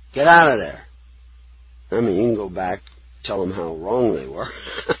 Get out of there. I mean, you can go back, tell them how wrong they were.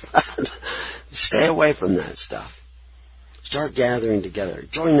 Stay away from that stuff. Start gathering together.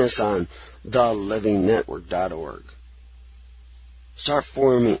 Join us on thelivingnetwork.org. Start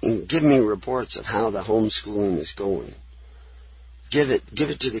forming and give me reports of how the homeschooling is going. Give it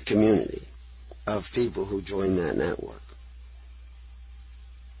to the community of people who join that network.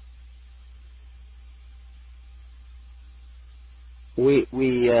 We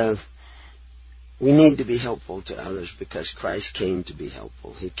need to be helpful to others because Christ came to be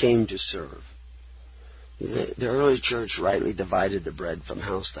helpful. He came to serve. The early church rightly divided the bread from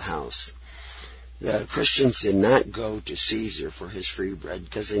house to house. The Christians did not go to Caesar for his free bread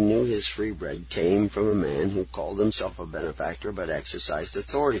because they knew his free bread came from a man who called himself a benefactor but exercised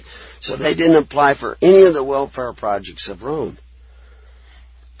authority. So they didn't apply for any of the welfare projects of Rome.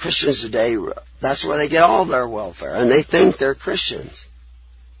 Christians today, that's where they get all their welfare, and they think they're Christians.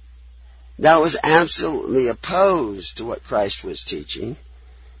 That was absolutely opposed to what Christ was teaching.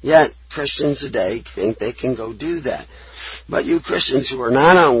 Yet, Christians today think they can go do that. But you Christians who are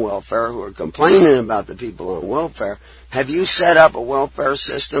not on welfare, who are complaining about the people on welfare, have you set up a welfare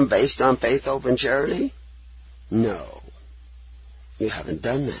system based on faith, hope, and charity? No. You haven't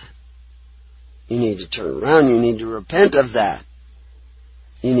done that. You need to turn around. You need to repent of that.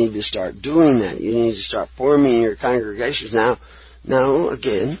 You need to start doing that. You need to start forming your congregations. Now,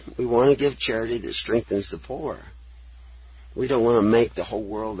 again, we want to give charity that strengthens the poor. We don't want to make the whole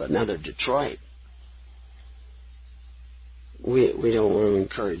world another Detroit. We don't want to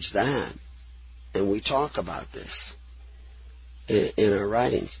encourage that. And we talk about this in our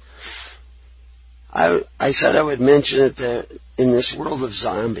writings. I said I would mention it that in this world of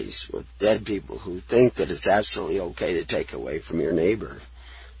zombies with dead people who think that it's absolutely okay to take away from your neighbor,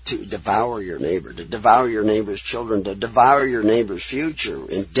 to devour your neighbor, to devour your neighbor's children, to devour your neighbor's future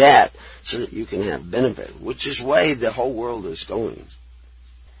in debt so that you can have benefit, which is the way the whole world is going.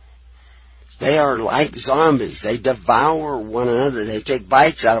 They are like zombies. They devour one another. They take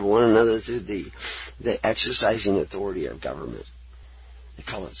bites out of one another through the exercising authority of government. They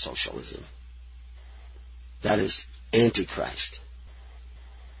call it socialism. That is Antichrist.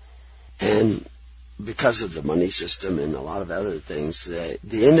 And because of the money system and a lot of other things,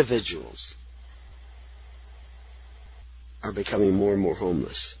 the individuals are becoming more and more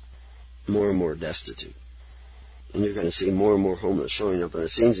homeless, more and more destitute. And you're going to see more and more homeless showing up on the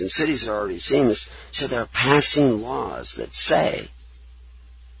scenes. And cities are already seeing this, so they're passing laws that say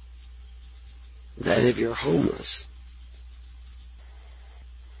that if you're homeless,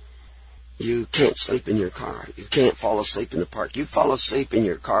 you can't sleep in your car. You can't fall asleep in the park. You fall asleep in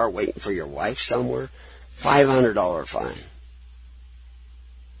your car waiting for your wife somewhere, $500 fine.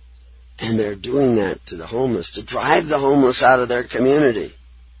 And they're doing that to the homeless, to drive the homeless out of their community.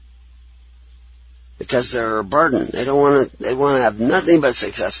 Because they're a burden. They want to have nothing but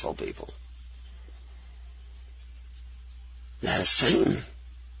successful people. That is Satan.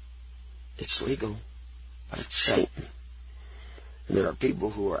 It's legal, but it's Satan. And there are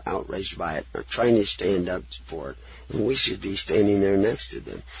people who are outraged by it, are trying to stand up for it, and we should be standing there next to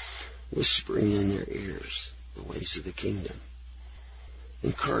them, whispering in their ears the ways of the kingdom,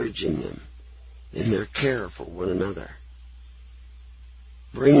 encouraging them in their care for one another,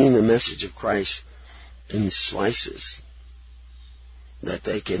 bringing the message of Christ in slices that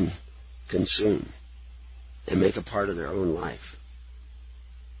they can consume and make a part of their own life.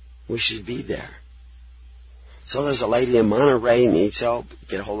 We should be there. So there's a lady in Monterey who needs help.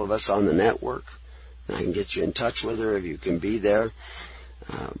 Get a hold of us on the network, and I can get you in touch with her if you can be there.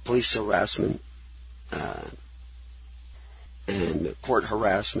 Police harassment and court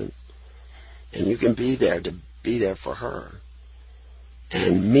harassment. And you can be there to be there for her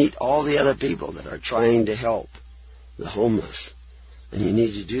and meet all the other people that are trying to help the homeless. And you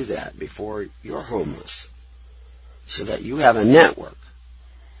need to do that before you're homeless, so that you have a network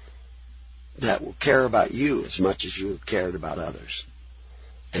that will care about you as much as you have cared about others.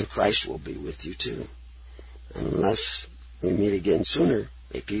 And Christ will be with you too. And unless we meet again sooner,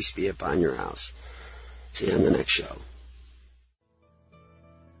 may peace be upon your house. See you on the next show.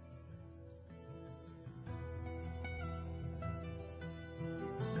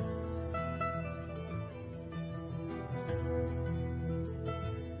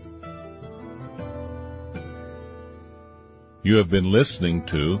 You have been listening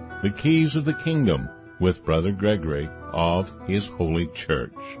to The Keys of the Kingdom with Brother Gregory of His Holy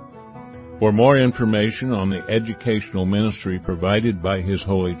Church. For more information on the educational ministry provided by His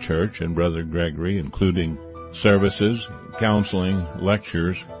Holy Church and Brother Gregory, including services, counseling,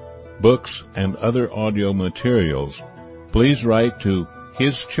 lectures, books, and other audio materials, please write to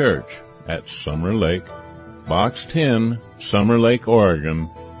His Church at Summer Lake, Box 10, Summer Lake, Oregon,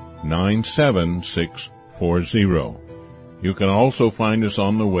 97640. You can also find us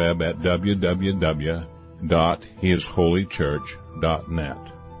on the web at www.hisholychurch.net.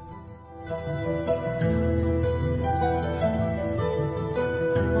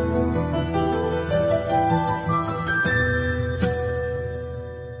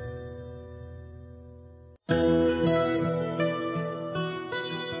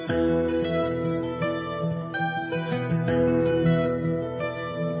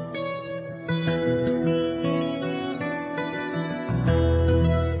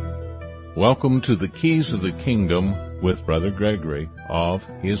 Welcome to the Keys of the Kingdom with Brother Gregory of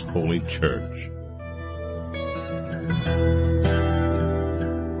His Holy Church.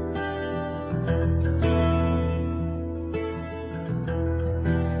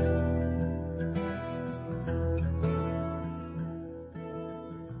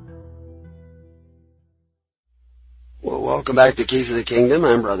 Well, welcome back to Keys of the Kingdom.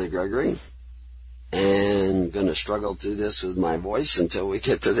 I'm Brother Gregory. And going to struggle through this with my voice until we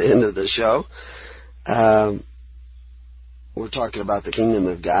get to the end of the show. We're talking about the kingdom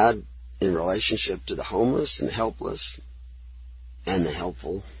of God in relationship to the homeless and the helpless and the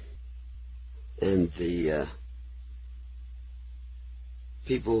helpful and the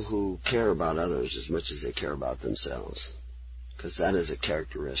people who care about others as much as they care about themselves, because that is a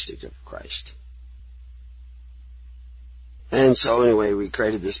characteristic of Christ. And so anyway, we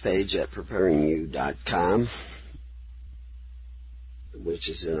created this page at preparingyou.com, which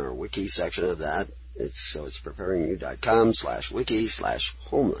is in our wiki section of that. It's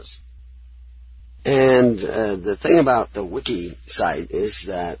preparingyou.com/wiki/homeless. And the thing about the wiki site is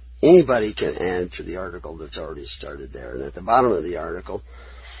that anybody can add to the article that's already started there. And at the bottom of the article,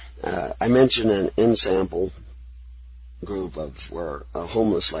 I mentioned an in-sample group of where a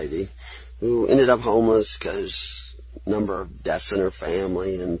homeless lady who ended up homeless because number of deaths in her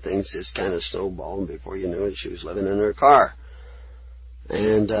family and things just kind of snowballed, and before you knew it, she was living in her car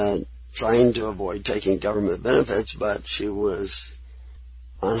and trying to avoid taking government benefits, but she was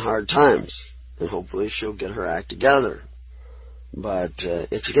on hard times, and hopefully she'll get her act together. But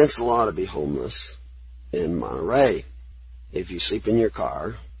it's against the law to be homeless in Monterey. If you sleep in your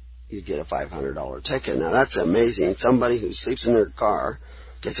car, you get a $500 ticket. Now that's amazing. Somebody who sleeps in their car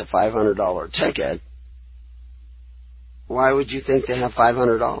gets a $500 ticket. Why would you think they have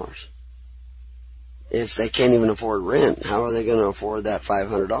 $500? If they can't even afford rent, how are they going to afford that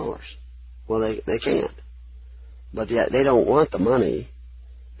 $500? Well, they can't. But they don't want the money.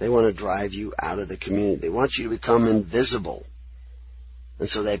 They want to drive you out of the community. They want you to become invisible. And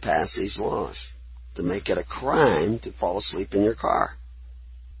so they pass these laws to make it a crime to fall asleep in your car.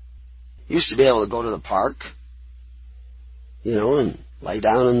 You used to be able to go to the park, and lay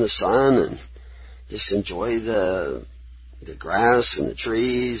down in the sun and just enjoy the grass and the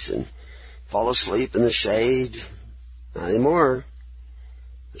trees and fall asleep in the shade. Not anymore.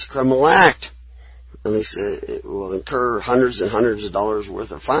 It's a criminal act. At least it will incur hundreds and hundreds of dollars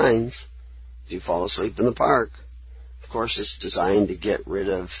worth of fines if you fall asleep in the park. Of course, it's designed to get rid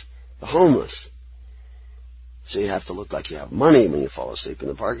of the homeless. So you have to look like you have money when you fall asleep in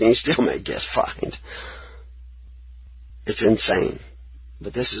the park, and you still may get fined. It's insane.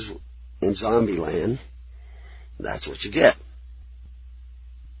 But this is in zombie land. That's what you get.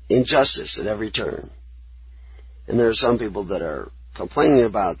 Injustice at every turn. And there are some people that are complaining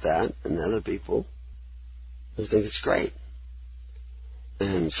about that, and other people who think it's great.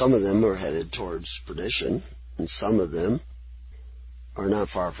 And some of them are headed towards perdition, and some of them are not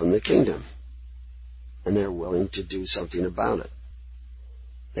far from the kingdom. And they're willing to do something about it.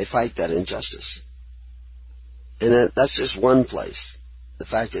 They fight that injustice. And that's just one place. The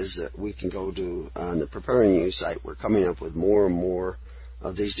fact is that we can go to, on the Preparing You site, we're coming up with more and more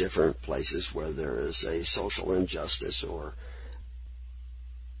of these different places where there is a social injustice. Or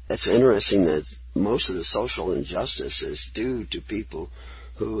it's interesting that most of the social injustice is due to people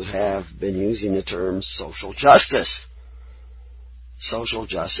who have been using the term social justice. Social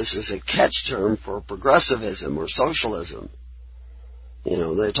justice is a catch term for progressivism or socialism. You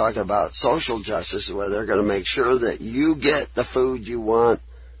know, they're talking about social justice where they're going to make sure that you get the food you want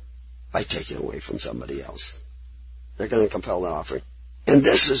by taking away from somebody else. They're going to compel the offering. And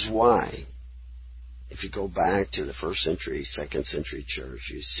this is why, if you go back to the 1st century, 2nd century church,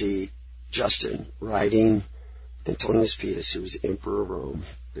 you see Justin writing Antonius Pius, who was Emperor of Rome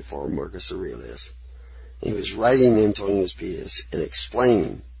before Marcus Aurelius. He was writing Antonius Pius and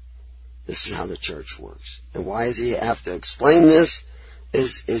explaining this is how the church works. And why does he have to explain this?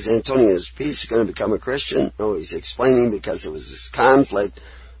 Is Antonius Pius going to become a Christian? No, he's explaining because there was this conflict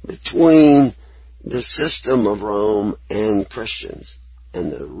between the system of Rome and Christians.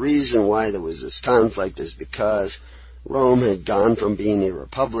 And the reason why there was this conflict is because Rome had gone from being a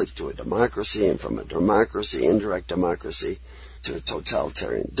republic to a democracy, and from a democracy, indirect democracy, to a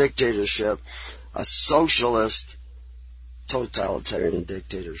totalitarian dictatorship, a socialist totalitarian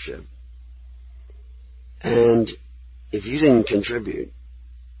dictatorship. And if you didn't contribute,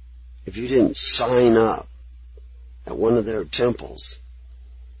 if you didn't sign up at one of their temples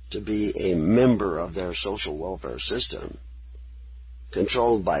to be a member of their social welfare system,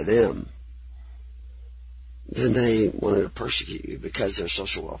 controlled by them, then they wanted to persecute you because their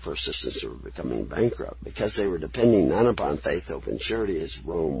social welfare systems were becoming bankrupt, because they were depending not upon faith, hope, and charity as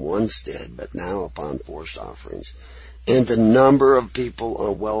Rome once did, but now upon forced offerings. And the number of people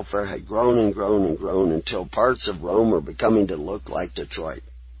on welfare had grown and grown and grown until parts of Rome were becoming to look like Detroit.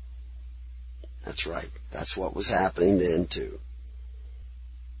 That's right. That's what was happening then, too.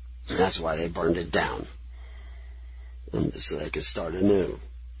 And that's why they burned it down, and so they could start anew.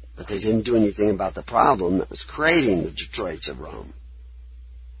 But they didn't do anything about the problem that was creating the Detroits of Rome.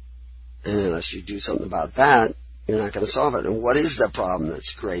 And unless you do something about that, you're not going to solve it. And what is the problem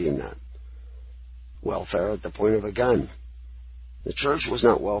that's creating that? Welfare at the point of a gun. The church was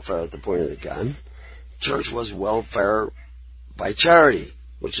not welfare at the point of the gun. Church was welfare by charity,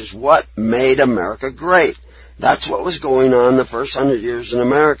 which is what made America great. That's what was going on the first 100 years in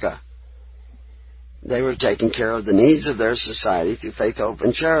America. They were taking care of the needs of their society through faith, hope,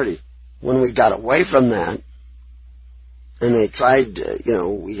 and charity. When we got away from that, and they tried,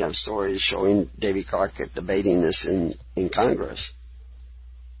 we have stories showing Davy Crockett debating this in Congress.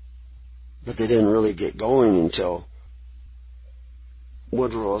 But they didn't really get going until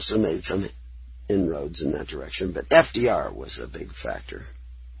Woodrow Wilson made some inroads in that direction. But FDR was a big factor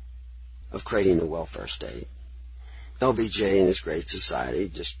of creating the welfare state. LBJ and his Great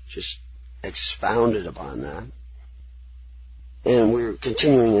Society just expounded upon that. And we're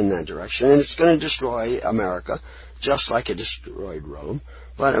continuing in that direction. And it's going to destroy America, just like it destroyed Rome.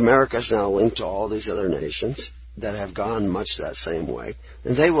 But America is now linked to all these other nations that have gone much that same way.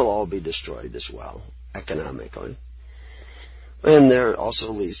 And they will all be destroyed as well, economically. And there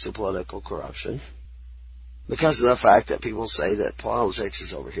also leads to political corruption, because of the fact that people say that politics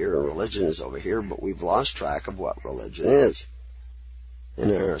is over here and religion is over here, but we've lost track of what religion is.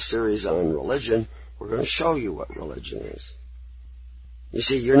 In our series on religion, we're going to show you what religion is. You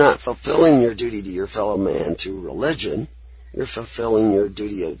see, you're not fulfilling your duty to your fellow man through religion. You're fulfilling your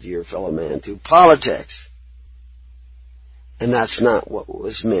duty to your fellow man through politics. And that's not what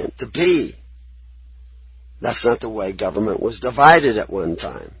was meant to be. That's not the way government was divided at one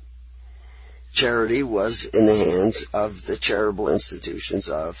time. Charity was in the hands of the charitable institutions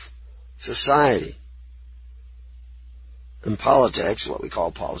of society. And politics, what we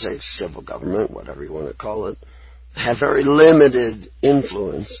call politics, civil government, whatever you want to call it, have very limited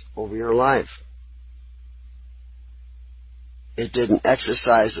influence over your life. It didn't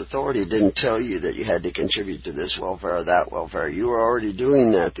exercise authority. It didn't tell you that you had to contribute to this welfare or that welfare. You were already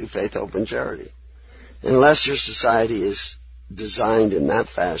doing that through faith, hope, and charity. Unless your society is designed in that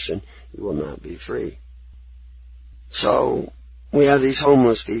fashion, you will not be free. So, we have these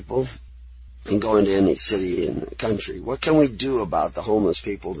homeless people, and go into any city in the country. What can we do about the homeless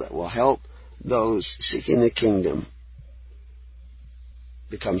people that will help those seeking the kingdom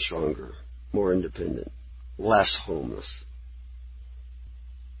become stronger, more independent, less homeless?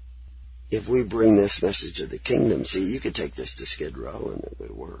 If we bring this message of the kingdom, see, you could take this to Skid Row and it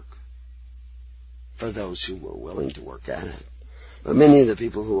would work for those who were willing to work at it. But many of the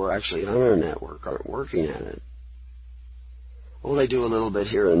people who are actually on our network aren't working at it. Well, they do a little bit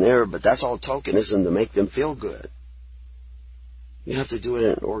here and there, but that's all tokenism to make them feel good. You have to do it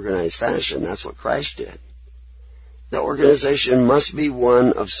in an organized fashion. That's what Christ did. The organization must be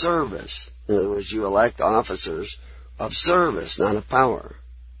one of service. In other words, you elect officers of service, not of power.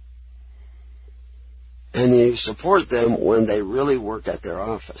 And you support them when they really work at their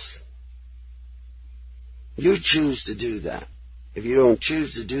office. You choose to do that. If you don't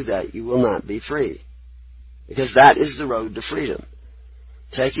choose to do that, you will not be free. Because that is the road to freedom.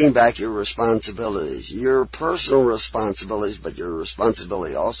 Taking back your responsibilities, your personal responsibilities, but your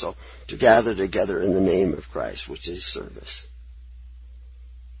responsibility also to gather together in the name of Christ, which is service.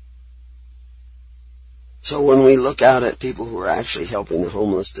 So when we look out at people who are actually helping the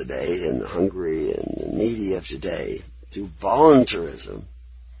homeless today and the hungry and the needy of today through voluntarism,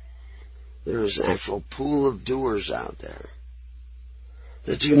 there is an actual pool of doers out there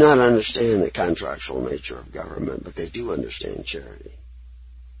that do not understand the contractual nature of government, but they do understand charity.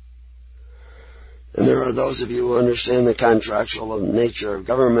 And there are those of you who understand the contractual nature of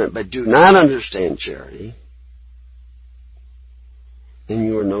government but do not understand charity, and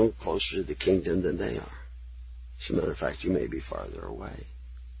you are no closer to the kingdom than they are. As a matter of fact, you may be farther away.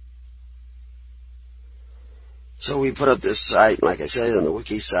 So we put up this site, like I said, on the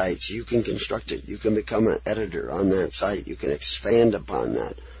wiki sites. You can construct it. You can become an editor on that site. You can expand upon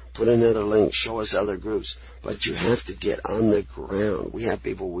that. Put another link. Show us other groups. But you have to get on the ground. We have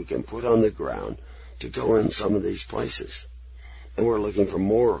people we can put on the ground to go in some of these places. And we're looking for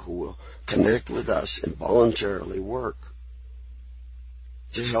more who will connect with us and voluntarily work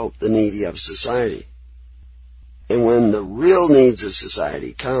to help the needy of society. And when the real needs of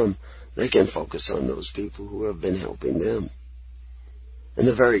society come, they can focus on those people who have been helping them. And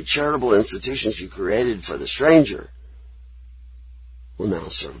the very charitable institutions you created for the stranger will now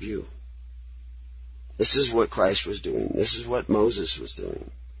serve you. This is what Christ was doing. This is what Moses was doing.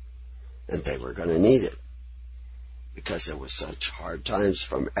 And they were going to need it because there were such hard times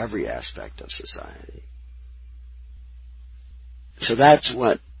from every aspect of society. So that's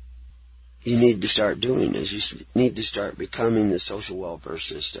what you need to start doing, is you need to start becoming the social welfare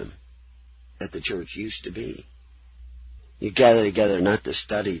system that the church used to be. You gather together not to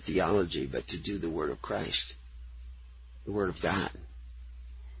study theology, but to do the Word of Christ, the Word of God,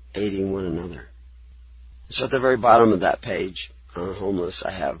 aiding one another. So at the very bottom of that page, on the homeless, I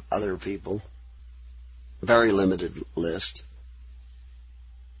have other people, very limited list.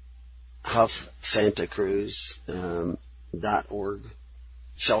 HuffSantaCruz.org,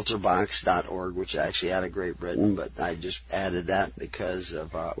 shelterbox.org, which I actually had in Great Britain, but I just added that because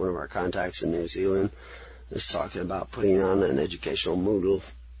of one of our contacts in New Zealand is talking about putting on an educational Moodle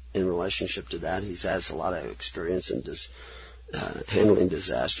in relationship to that. He has a lot of experience in handling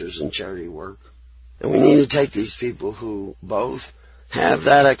disasters and charity work. And we need to take these people who both have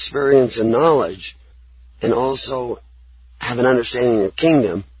that experience and knowledge and also have an understanding of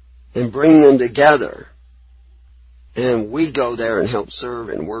kingdom and bring them together. And we go there and help serve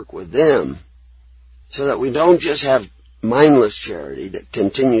and work with them so that we don't just have mindless charity that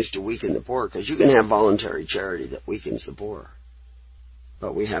continues to weaken the poor, because you can have voluntary charity that weakens the poor.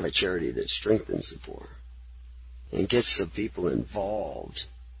 But we have a charity that strengthens the poor and gets the people involved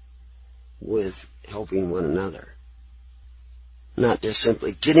with helping one another. Not just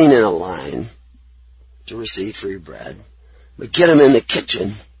simply getting in a line to receive free bread, but get them in the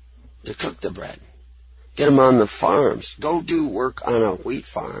kitchen to cook the bread. Get them on the farms. Go do work on a wheat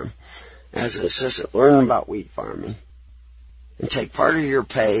farm as an assistant. Learn about wheat farming. And take part of your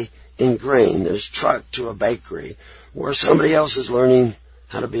pay in grain that is trucked to a bakery where somebody else is learning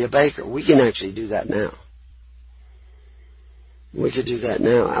how to be a baker. We can actually do that now. We could do that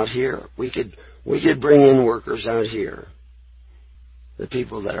now out here. We could bring in workers out here. The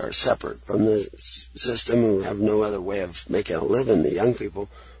people that are separate from the system, who have no other way of making a living, the young people,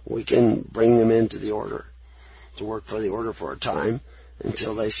 we can bring them into the order to work for the order for a time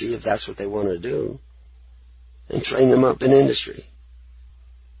until they see if that's what they want to do, and train them up in industry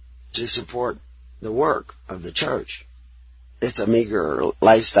to support the work of the church. It's a meager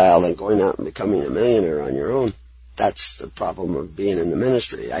lifestyle than going out and becoming a millionaire on your own. That's the problem of being in the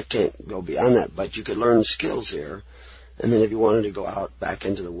ministry. I can't go beyond that, but you could learn skills here, and then if you wanted to go out back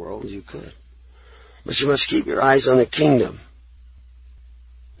into the world, you could. But you must keep your eyes on the kingdom.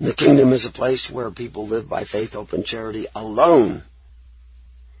 And the kingdom is a place where people live by faith, hope, and charity alone.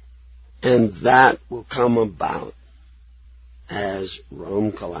 And that will come about as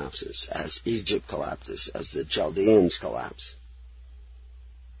Rome collapses, as Egypt collapses, as the Chaldeans collapse.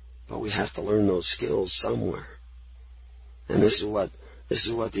 But we have to learn those skills somewhere. And this is what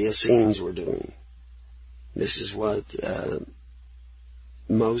the Essenes were doing. This is what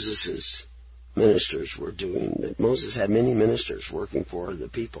Moses' ministers were doing. Moses had many ministers working for the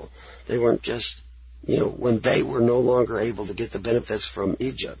people. They weren't just when they were no longer able to get the benefits from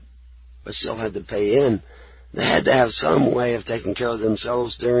Egypt, but still had to pay in, they had to have some way of taking care of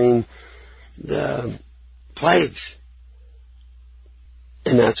themselves during the plagues.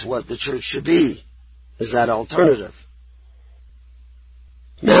 And that's what the church should be, is that alternative.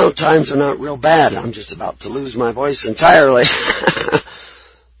 Now times are not real bad. I'm just about to lose my voice entirely.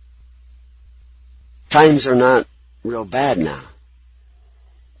 Times are not real bad now.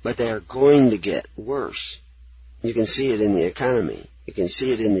 But they are going to get worse. You can see it in the economy. You can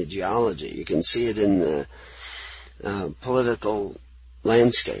see it in the geology. You can see it in the political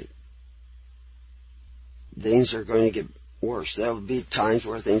landscape. Things are going to get worse. There will be times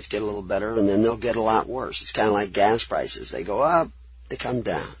where things get a little better, and then they'll get a lot worse. It's kind of like gas prices. They go up, they come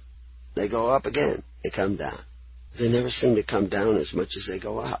down. They go up again, they come down. They never seem to come down as much as they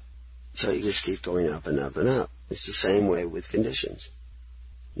go up. So you just keep going up and up and up. It's the same way with conditions.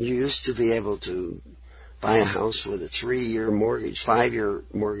 You used to be able to buy a house with a 3-year mortgage. 5-year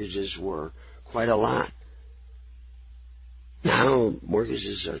mortgages were quite a lot. Now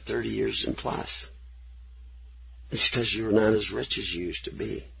mortgages are 30 years and plus. It's because you're not as rich as you used to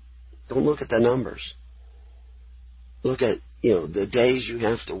be. Don't look at the numbers. Look at, the days you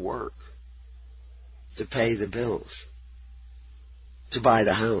have to work to pay the bills, to buy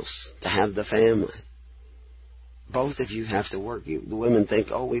the house, to have the family. Both of you have to work. The women think,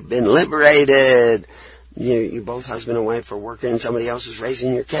 we've been liberated. You both, husband and wife, are working and somebody else is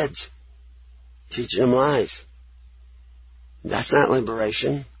raising your kids, teaching them lies. That's not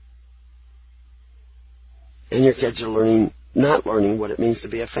liberation. And your kids are not learning what it means to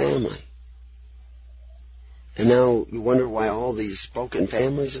be a family. And now you wonder why all these broken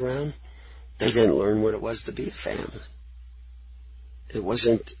families around, they didn't learn what it was to be a family. It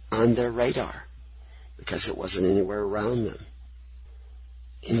wasn't on their radar because it wasn't anywhere around them.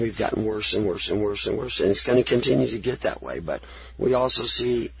 And we've gotten worse and worse and worse and worse. And it's going to continue to get that way. But we also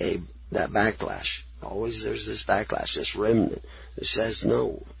see that backlash. Always there's this backlash, this remnant that says,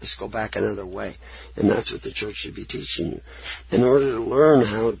 no, let's go back another way. And that's what the church should be teaching you. In order to learn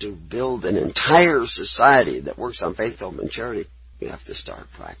how to build an entire society that works on faith, hope, and charity, you have to start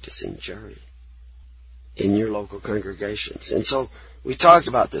practicing charity in your local congregations. And so we talked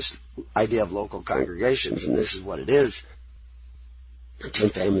about this idea of local congregations, and this is what it is.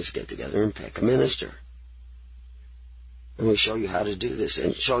 10 families get together and pick a minister. And we show you how to do this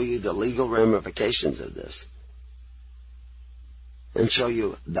and show you the legal ramifications of this. And show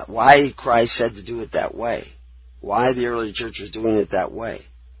you that why Christ said to do it that way. Why the early church was doing it that way.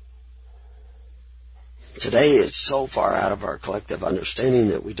 Today it's so far out of our collective understanding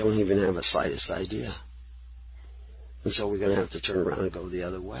that we don't even have a slightest idea. And so we're going to have to turn around and go the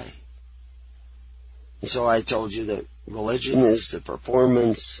other way. And so I told you that religion is the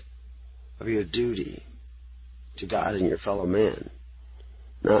performance of your duty to God and your fellow man,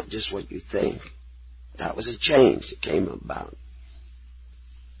 not just what you think. That was a change that came about.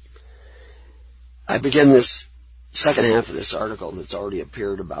 I begin this second half of this article that's already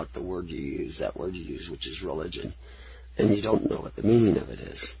appeared about the word you use, that word you use, which is religion, and you don't know what the meaning of it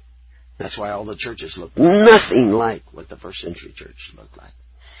is. That's why all the churches look nothing like what the first century church looked like.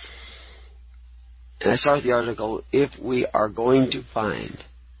 And I start the article, if we are going to find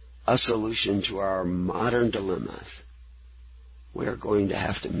a solution to our modern dilemmas, we are going to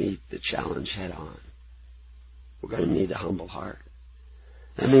have to meet the challenge head on. We're going to need a humble heart.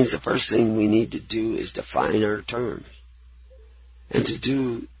 That means the first thing we need to do is define our terms. And to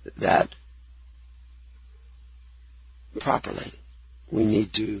do that properly, we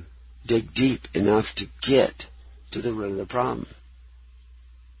need to dig deep enough to get to the root of the problem.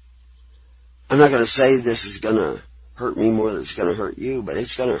 I'm not going to say this is going to hurt me more than it's going to hurt you, but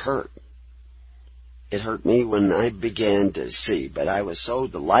it's going to hurt. It hurt me when I began to see, but I was so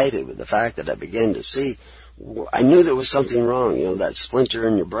delighted with the fact that I began to see. I knew there was something wrong, that splinter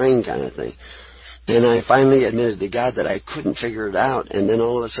in your brain kind of thing. And I finally admitted to God that I couldn't figure it out, and then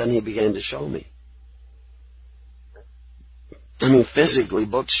all of a sudden He began to show me. Physically,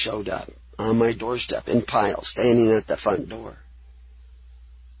 books showed up on my doorstep in piles, standing at the front door.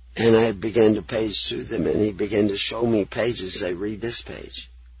 And I began to page through them, and He began to show me pages. Say, read this page.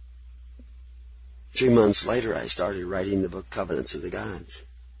 3 months later, I started writing the book Covenants of the Gods.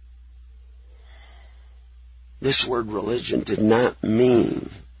 This word religion did not mean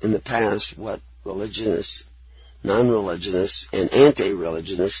in the past what religionists, non-religionists, and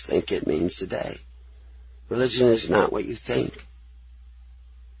anti-religionists think it means today. Religion is not what you think.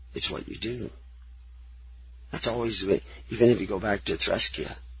 It's what you do. That's always, even if you go back to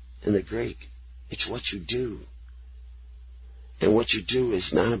Threskia in the Greek, it's what you do. And what you do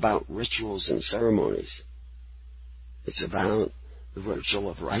is not about rituals and ceremonies. It's about the ritual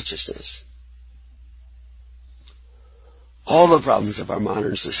of righteousness. All the problems of our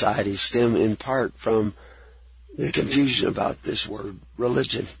modern society stem in part from the confusion about this word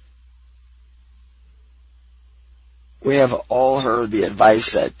religion. We have all heard the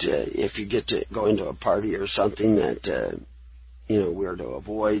advice that if you get to go into a party or something that, we're to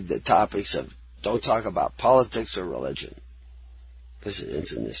avoid the topics of don't talk about politics or religion because it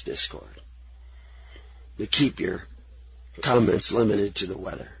ends in this discord. To keep your comments limited to the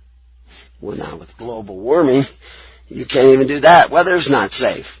weather. Well, now with global warming, you can't even do that. Weather's not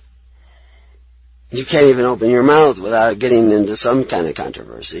safe. You can't even open your mouth without getting into some kind of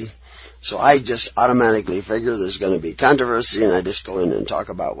controversy. So I just automatically figure there's going to be controversy, and I just go in and talk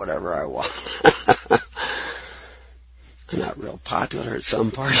about whatever I want. I'm not real popular at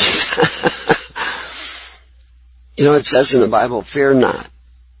some parties. It says in the Bible, fear not.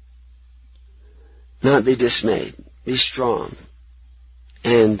 Not be dismayed. Be strong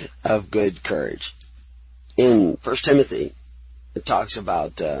and of good courage. In 1 Timothy, it talks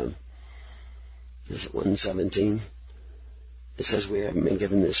about, is it 1:17? It says we haven't been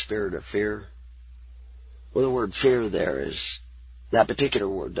given the spirit of fear. Well, the word fear there is, that particular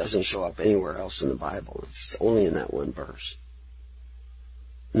word doesn't show up anywhere else in the Bible. It's only in that one verse.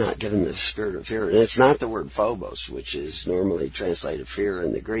 Not given the spirit of fear. And it's not the word phobos, which is normally translated fear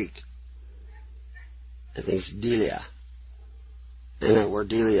in the Greek. I think it's delia. And that word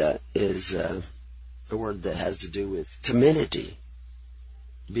delia is a word that has to do with timidity,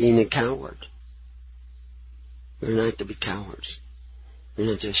 being a coward. We're not to be cowards.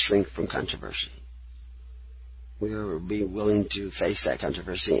 We're not to shrink from controversy. We are to be willing to face that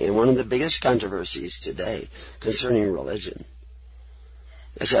controversy. And one of the biggest controversies today concerning religion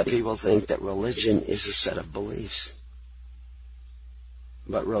is that people think that religion is a set of beliefs.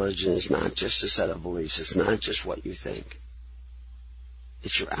 But religion is not just a set of beliefs. It's not just what you think.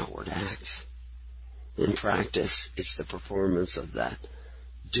 It's your outward acts. In practice, it's the performance of that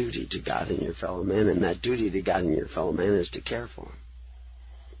duty to God and your fellow man. And that duty to God and your fellow man is to care for him.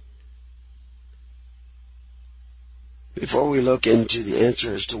 Before we look into the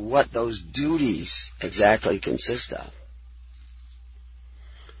answer as to what those duties exactly consist of,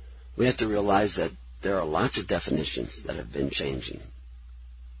 we have to realize that there are lots of definitions that have been changing.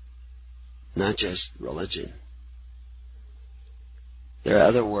 Not just religion. There are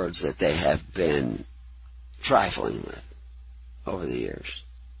other words that they have been trifling with over the years.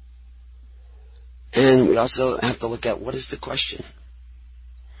 And we also have to look at what is the question.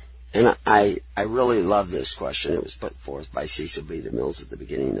 And I really love this question. It was put forth by Cecil B. DeMille at the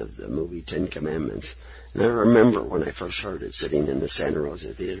beginning of the movie Ten Commandments. And I remember when I first heard it sitting in the Santa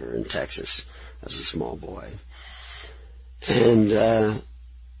Rosa Theater in Texas as a small boy. And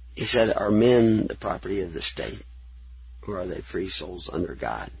he said, are men the property of the state, or are they free souls under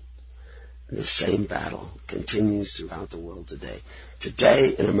God? And the same battle continues throughout the world today.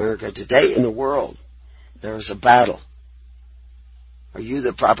 Today in America, today in the world, there is a battle. Are you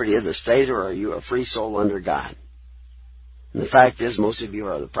the property of the state, or are you a free soul under God? And the fact is, most of you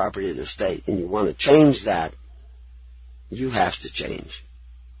are the property of the state, and you want to change that, you have to change.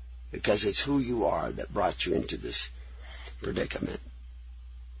 Because it's who you are that brought you into this predicament.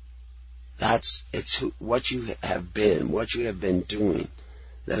 What you have been, what you have been doing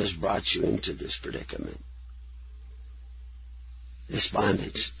that has brought you into this predicament. This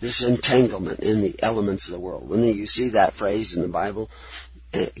bondage, this entanglement in the elements of the world. When you see that phrase in the Bible,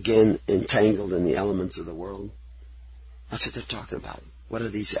 again, entangled in the elements of the world, that's what they're talking about. What are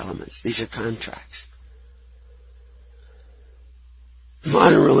these elements? These are contracts.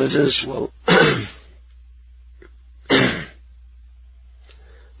 Modern religionists will...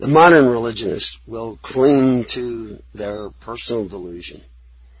 The modern religionists will cling to their personal delusion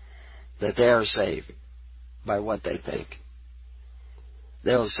that they are saved by what they think.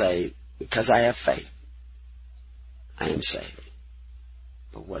 They'll say, because I have faith, I am saved.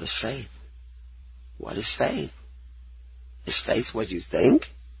 But what is faith? What is faith? Is faith what you think?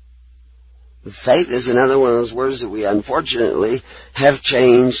 Faith is another one of those words that we unfortunately have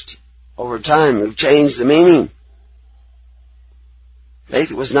changed over time. We've changed the meaning.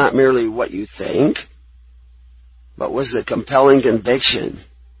 Faith was not merely what you think, but was the compelling conviction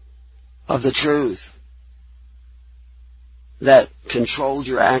of the truth that controlled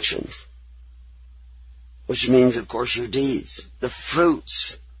your actions, which means, of course, your deeds, the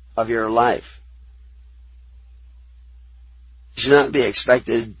fruits of your life. It should not be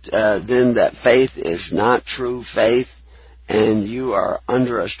expected then that faith is not true faith and you are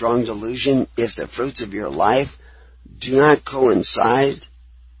under a strong delusion if the fruits of your life do not coincide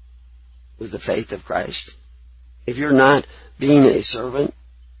with the faith of Christ, if you're not being a servant,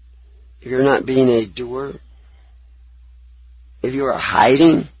 if you're not being a doer, if you are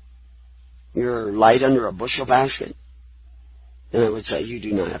hiding your light under a bushel basket, then I would say you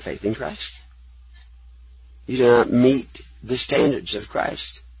do not have faith in Christ. You do not meet the standards of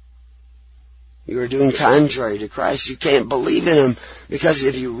Christ. You are doing contrary to Christ. You can't believe in Him, because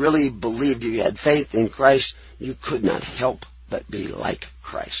if you really believed you had faith in Christ, you could not help but be like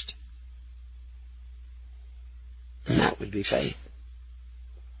Christ. And that would be faith.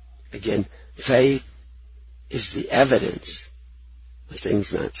 Again, faith is the evidence of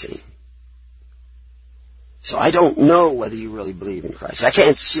things not seen. So I don't know whether you really believe in Christ. I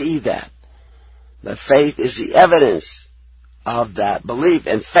can't see that. But faith is the evidence of that belief.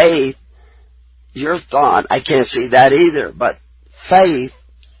 And faith, your thought, I can't see that either. But faith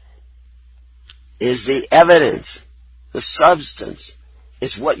is the evidence, the substance.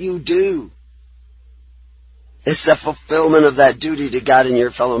 It's what you do. It's the fulfillment of that duty to God and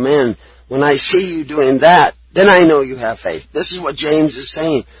your fellow man. When I see you doing that, then I know you have faith. This is what James is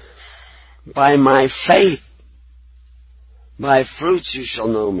saying. By my faith, by fruits you shall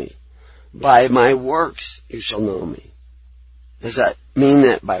know me. By my works you shall know me. Does that mean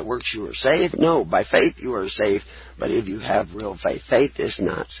that by works you are saved? No, by faith you are saved. But if you have real faith, faith is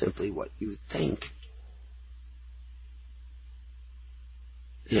not simply what you think.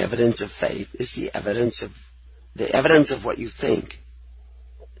 The evidence of faith is the evidence of what you think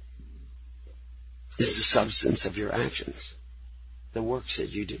is the substance of your actions, the works that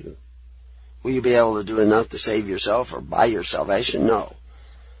you do. Will you be able to do enough to save yourself or buy your salvation? No.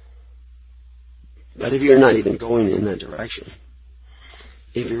 But if you're not even going in that direction,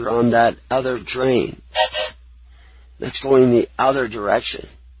 if you're on that other train that's going the other direction,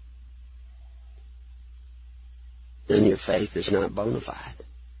 then your faith is not bona fide.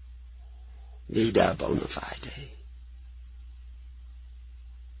 Vida bona fide.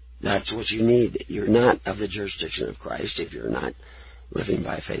 That's what you need. You're not of the jurisdiction of Christ if you're not living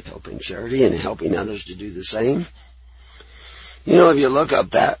by faith, hope, and charity and helping others to do the same. You know, if you look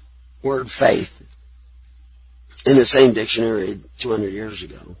up that word faith in the same dictionary 200 years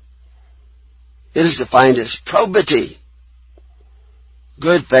ago, it is defined as probity.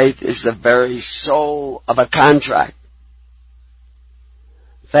 Good faith is the very soul of a contract.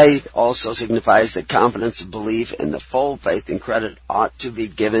 Faith also signifies the confidence of belief, and the full faith and credit ought to be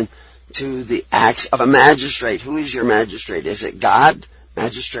given to the acts of a magistrate. Who is your magistrate? Is it God?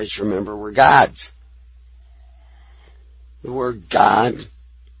 Magistrates, remember, were gods. The word God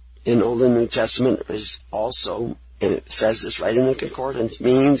in Old and New Testament is also, and it says this right in the concordance,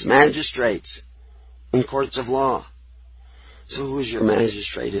 means magistrates in courts of law. So who is your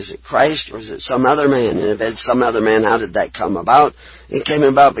magistrate? Is it Christ or is it some other man? And if it's some other man, how did that come about? It came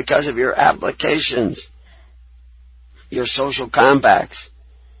about because of your applications, your social compacts,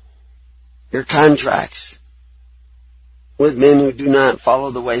 your contracts with men who do not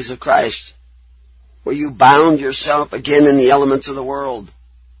follow the ways of Christ, where you bound yourself again in the elements of the world.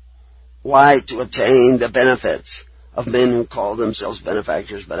 Why? To obtain the benefits of men who call themselves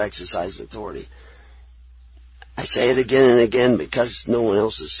benefactors but exercise authority. I say it again and again because no one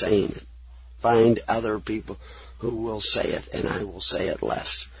else is saying it. Find other people who will say it, and I will say it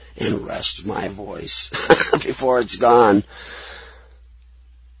less and rest my voice before it's gone.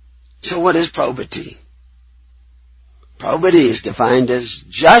 So what is probity? Probity is defined as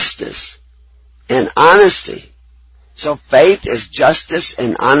justice and honesty. So faith is justice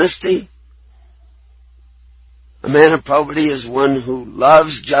and honesty. A man of probity is one who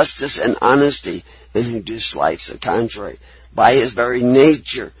loves justice and honesty and who dislikes the contrary. By his very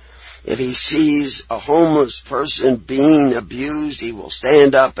nature, if he sees a homeless person being abused, he will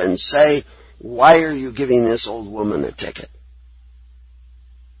stand up and say, "Why are you giving this old woman a ticket?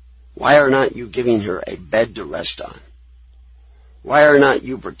 Why are not you giving her a bed to rest on? Why are not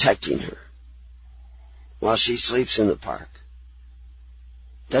you protecting her while she sleeps in the park?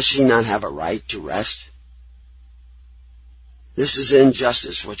 Does she not have a right to rest? This is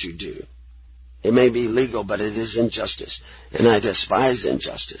injustice, what you do. It may be legal, but it is injustice. And I despise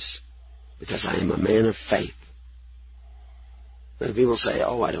injustice because I am a man of faith. But people say,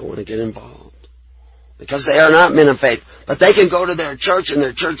 "Oh, I don't want to get involved." Because they are not men of faith. But they can go to their church and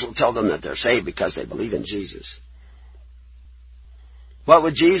their church will tell them that they're saved because they believe in Jesus. What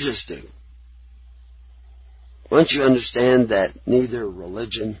would Jesus do? Once you understand that neither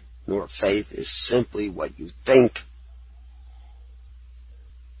religion nor faith is simply what you think,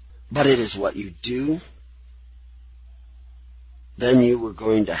 but it is what you do, then you were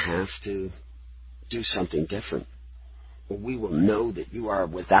going to have to do something different. we will know that you are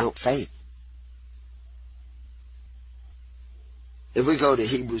without faith. If we go to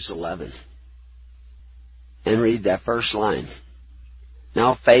Hebrews 11 and read that first line,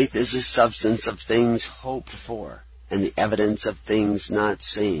 now faith is the substance of things hoped for and the evidence of things not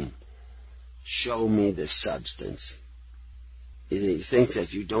seen. Show me the substance. You think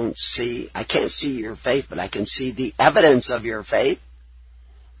that you don't see, I can't see your faith, but I can see the evidence of your faith,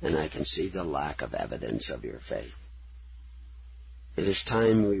 and I can see the lack of evidence of your faith. It is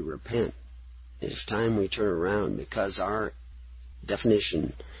time we repent. It is time we turn around, because our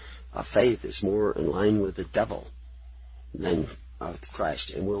definition of faith is more in line with the devil than of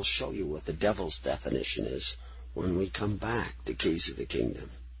Christ. And we'll show you what the devil's definition is when we come back to Keys of the Kingdom.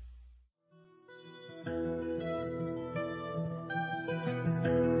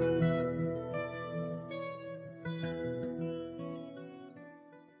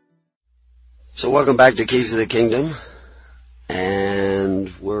 So welcome back to Keys of the Kingdom, and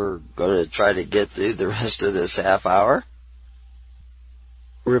we're going to try to get through the rest of this half hour.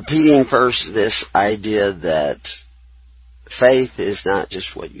 Repeating first this idea that faith is not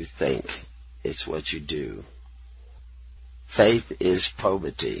just what you think, it's what you do. Faith is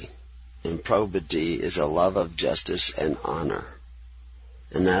probity, and probity is a love of justice and honor.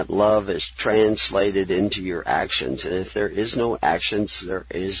 And that love is translated into your actions. And if there is no actions, there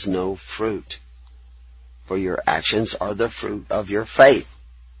is no fruit. For your actions are the fruit of your faith.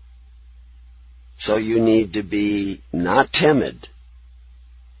 So you need to be not timid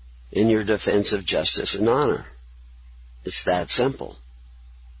in your defense of justice and honor. It's that simple.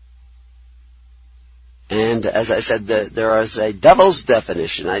 And as I said, there is a devil's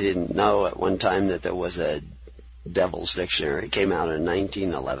definition. I didn't know at one time that there was a Devil's Dictionary. It came out in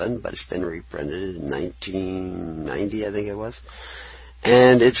 1911, but it's been reprinted in 1990, I think it was.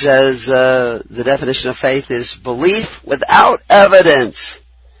 And it says the definition of faith is belief without evidence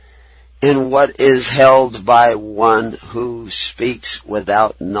in what is held by one who speaks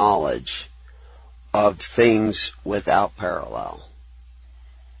without knowledge of things without parallel.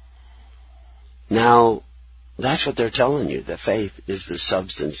 Now, that's what they're telling you. The faith is the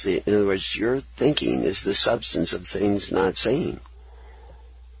substance. In other words, your thinking is the substance of things not seen.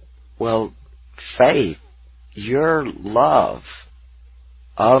 Well, faith, your love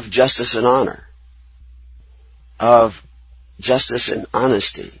of justice and honor, of justice and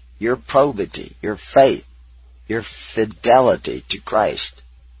honesty, your probity, your faith, your fidelity to Christ.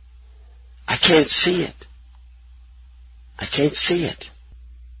 I can't see it. I can't see it.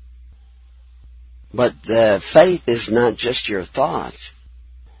 But the faith is not just your thoughts.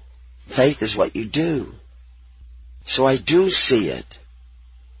 Faith is what you do. So I do see it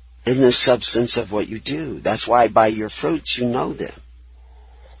in the substance of what you do. That's why by your fruits you know them.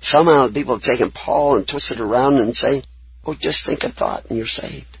 Somehow people have taken Paul and twisted around and say, oh, just think a thought and you're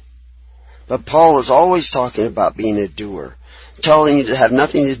saved. But Paul is always talking about being a doer, telling you to have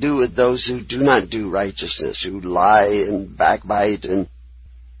nothing to do with those who do not do righteousness, who lie and backbite and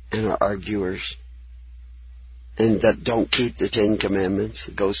are arguers, and that don't keep the 10 Commandments.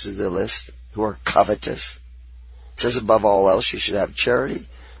 It goes through the list, who are covetous. It says above all else you should have charity.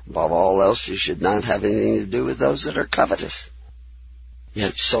 Above all else you should not have anything to do with those that are covetous.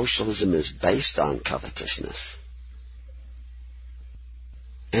 Yet socialism is based on covetousness.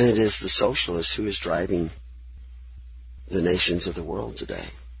 And it is the socialist who is driving the nations of the world today.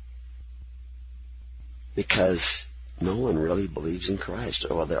 Because no one really believes in Christ.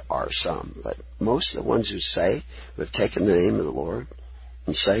 Well, there are some, but most of the ones who have taken the name of the Lord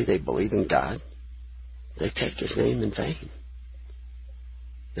and say they believe in God, they take His name in vain.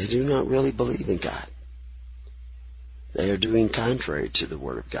 They do not really believe in God. They are doing contrary to the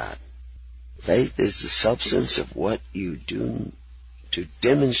Word of God. Faith is the substance of what you do to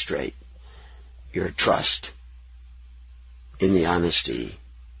demonstrate your trust in the honesty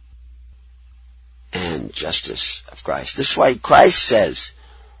and justice of Christ. This is why Christ says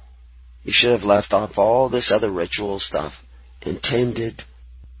you should have left off all this other ritual stuff and tended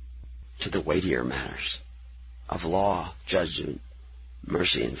to the weightier matters of law, judgment,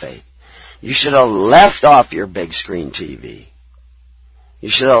 mercy, and faith. You should have left off your big screen TV. You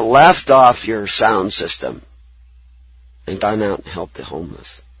should have left off your sound system and gone out and helped the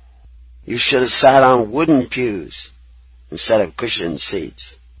homeless. You should have sat on wooden pews instead of cushioned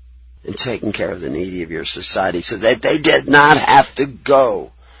seats and taken care of the needy of your society so that they did not have to go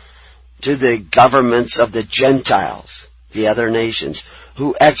to the governments of the Gentiles, the other nations,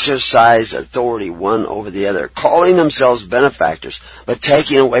 who exercise authority one over the other, calling themselves benefactors, but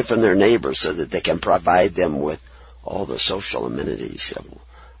taking away from their neighbors so that they can provide them with all the social amenities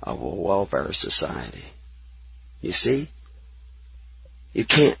of a welfare society. You see? You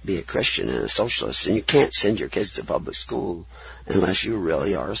can't be a Christian and a socialist, and you can't send your kids to public school unless you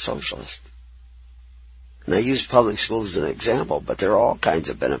really are a socialist. And I use public schools as an example, but there are all kinds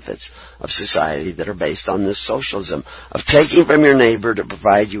of benefits of society that are based on this socialism, of taking from your neighbor to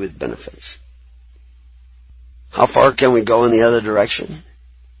provide you with benefits. How far can we go in the other direction?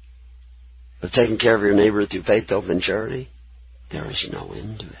 Of taking care of your neighbor through faith, hope, and charity? There is no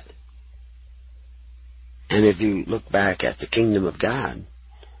end to it. And if you look back at the kingdom of God,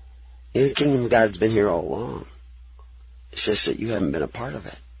 the kingdom of God's been here all along. It's just that you haven't been a part of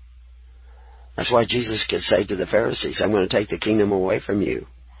it. That's why Jesus could say to the Pharisees, I'm going to take the kingdom away from you.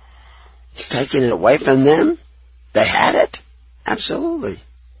 He's taking it away from them? They had it? Absolutely.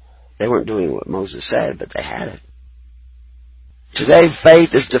 They weren't doing what Moses said, but they had it. Today, faith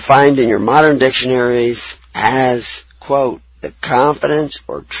is defined in your modern dictionaries as, quote, the confidence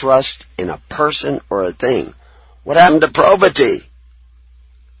or trust in a person or a thing. What happened to probity?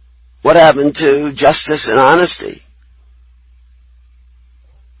 What happened to justice and honesty?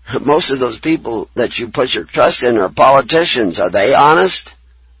 Most of those people that you put your trust in are politicians. Are they honest?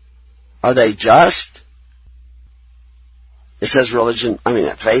 Are they just? It says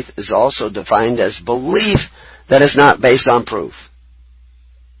faith is also defined as belief that is not based on proof.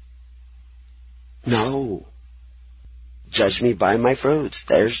 No. Judge me by my fruits.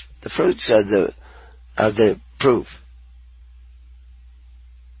 There's the fruits of the proof.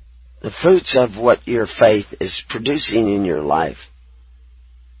 The fruits of what your faith is producing in your life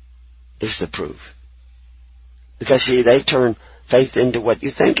is the proof. Because see, they turn faith into what you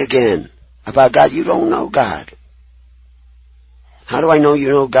think again about God. You don't know God. How do I know you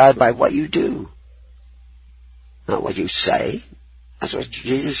know God? By what you do. Not what you say. That's what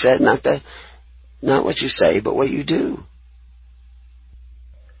Jesus said, not what you say, but what you do.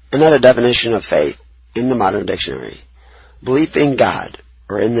 Another definition of faith in the modern dictionary. Belief in God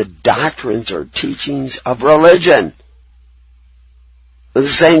or in the doctrines or teachings of religion. With the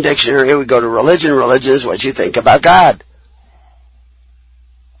same dictionary, we go to religion. Religion is what you think about God.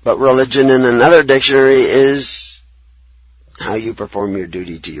 But religion in another dictionary is how you perform your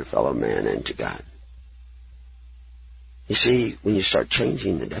duty to your fellow man and to God. You see, when you start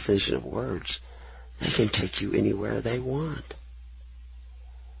changing the definition of words, they can take you anywhere they want.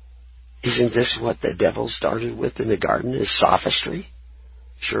 Isn't this what the devil started with in the garden, is sophistry?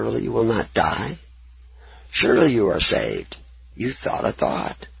 Surely you will not die. Surely you are saved. You thought a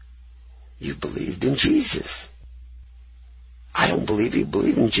thought. You believed in Jesus. I don't believe you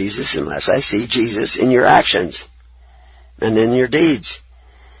believe in Jesus unless I see Jesus in your actions and in your deeds.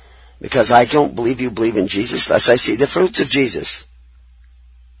 Because I don't believe you believe in Jesus unless I see the fruits of Jesus.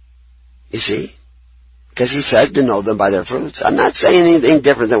 You see? Because he said to know them by their fruits. I'm not saying anything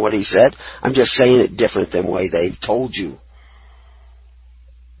different than what he said. I'm just saying it different than the way they've told you.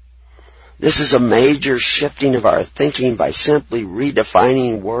 This is a major shifting of our thinking by simply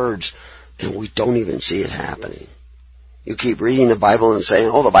redefining words, and we don't even see it happening. You keep reading the Bible and saying,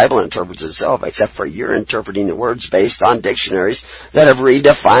 the Bible interprets itself, except for you're interpreting the words based on dictionaries that have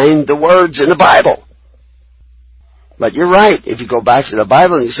redefined the words in the Bible. But you're right. If you go back to the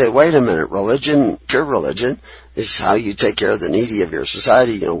Bible and you say, wait a minute, religion, pure religion, is how you take care of the needy of your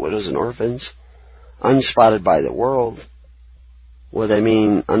society, widows and orphans, unspotted by the world. What do they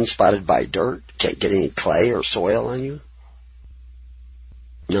mean, unspotted by dirt? Can't get any clay or soil on you?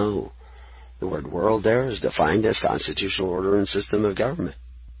 No. The word world there is defined as constitutional order and system of government.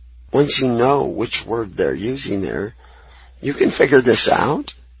 Once you know which word they're using there, you can figure this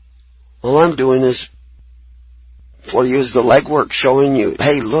out. All I'm doing is for you is the legwork showing you,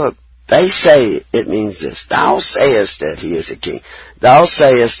 hey, look, they say it means this. Thou sayest that he is a king. Thou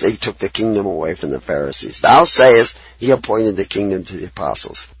sayest he took the kingdom away from the Pharisees. Thou sayest he appointed the kingdom to the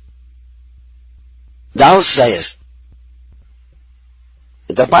apostles. Thou sayest.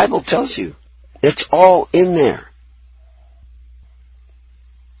 The Bible tells you. It's all in there.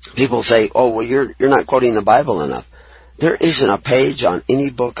 People say, you're not quoting the Bible enough. There isn't a page on any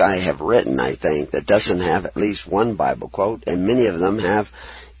book I have written, I think, that doesn't have at least one Bible quote, and many of them have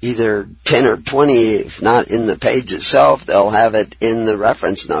either 10 or 20, if not in the page itself, they'll have it in the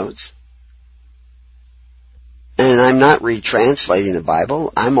reference notes. And I'm not retranslating the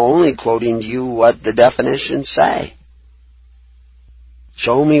Bible. I'm only quoting to you what the definitions say.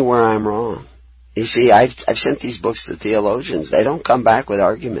 Show me where I'm wrong. You see, I've sent these books to theologians. They don't come back with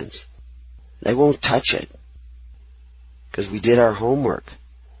arguments. They won't touch it. Because we did our homework.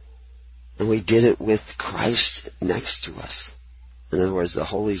 And we did it with Christ next to us. In other words, the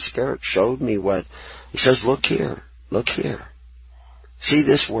Holy Spirit showed me what... He says, look here. Look here. See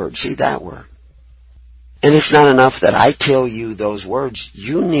this word. See that word. And it's not enough that I tell you those words.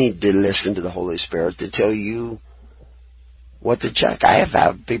 You need to listen to the Holy Spirit to tell you what to check. I have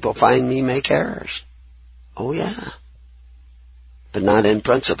had people find me make errors. Oh yeah. But not in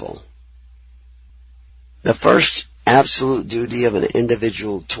principle. The first absolute duty of an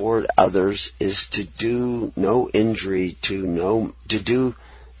individual toward others is to do injury to no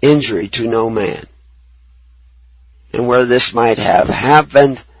man. And where this might have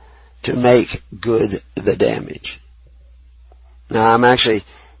happened, to make good the damage. Now I'm actually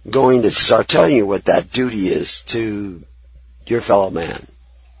going to start telling you what that duty is to your fellow man.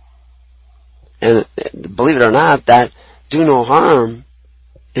 And believe it or not, that do no harm,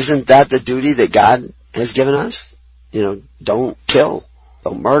 isn't that the duty that God has given us? Don't kill,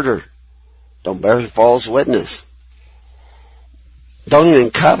 don't murder, don't bear false witness, don't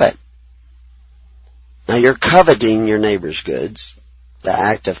even covet. Now you're coveting your neighbor's goods. The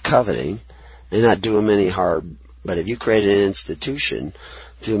act of coveting may not do him any harm, but if you create an institution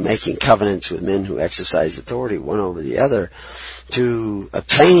through making covenants with men who exercise authority one over the other to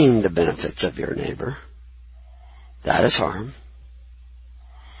obtain the benefits of your neighbor, that is harm.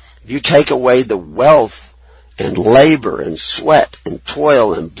 If you take away the wealth and labor and sweat and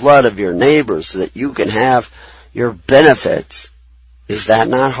toil and blood of your neighbor so that you can have your benefits, is that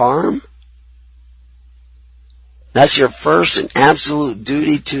not harm? That's your first and absolute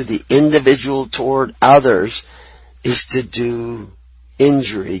duty to the individual toward others, is to do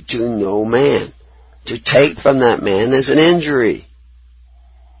injury to no man. To take from that man is an injury.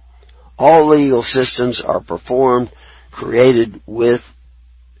 All legal systems are created within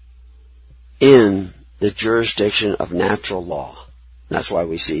the jurisdiction of natural law. That's why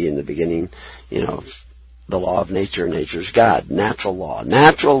we see in the beginning, the law of nature, nature's God, natural law.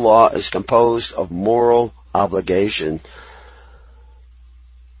 Natural law is composed of moral obligation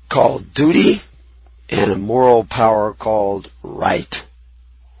called duty and a moral power called right.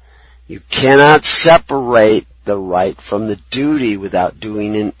 You cannot separate the right from the duty without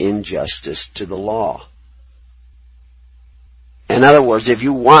doing an injustice to the law. In other words, if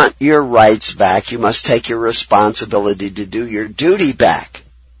you want your rights back, you must take your responsibility to do your duty back.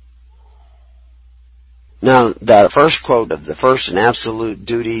 Now, the first quote of the first and absolute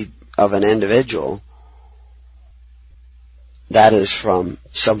duty of an individual, that is from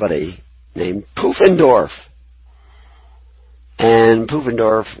somebody named Pufendorf. And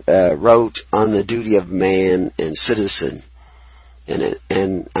Pufendorf wrote on the duty of man and citizen.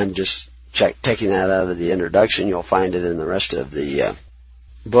 And I'm just taking that out of the introduction. You'll find it in the rest of the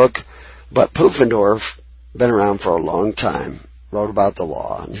book. But Pufendorf, been around for a long time, wrote about the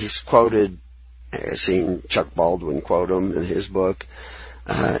law. And he's quoted, I've seen Chuck Baldwin quote him in his book.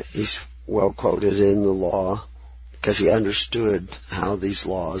 He's well quoted in the law, because he understood how these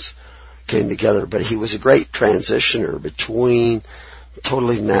laws came together. But he was a great transitioner between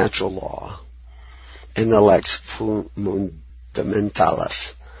totally natural law and the lex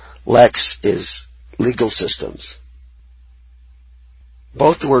fundamentalis. Lex is legal systems.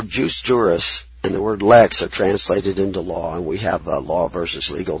 Both the word jus juris and the word lex are translated into law, and we have law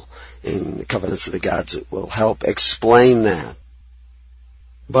versus legal in the Covenants of the Gods that will help explain that.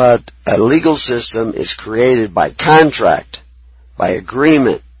 But a legal system is created by contract, by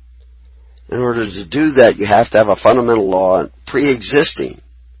agreement. In order to do that, you have to have a fundamental law pre-existing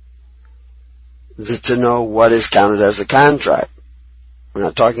to know what is counted as a contract. We're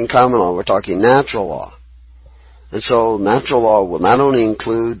not talking common law, we're talking natural law. And so natural law will not only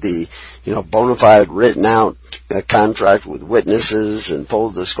include the bona fide written out contract with witnesses and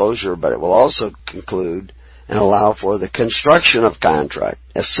full disclosure, but it will also conclude and allow for the construction of contract,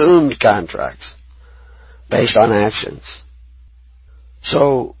 assumed contracts, based on actions.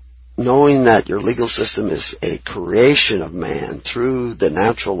 So, knowing that your legal system is a creation of man through the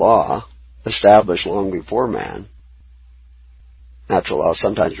natural law established long before man, natural law is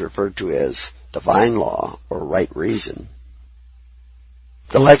sometimes referred to as divine law or right reason.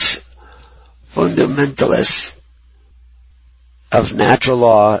 The lex fundamentalis of natural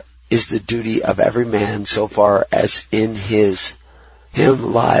law is the duty of every man so far as in him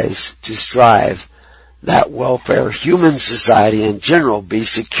lies to strive that welfare, human society in general, be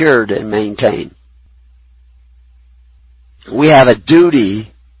secured and maintained. We have a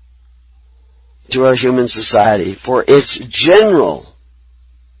duty to our human society for its general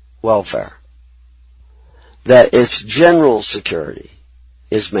welfare, that its general security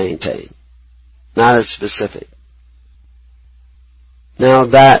is maintained, not its specific. Now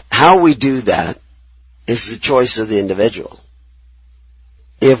how we do that is the choice of the individual.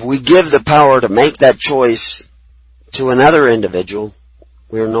 If we give the power to make that choice to another individual,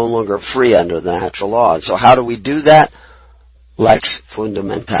 We are no longer free under the natural law. And so how do we do that? Lex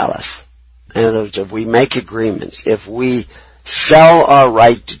fundamentalis. In other words, if we make agreements, if we sell our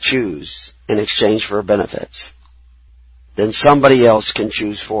right to choose in exchange for benefits, then somebody else can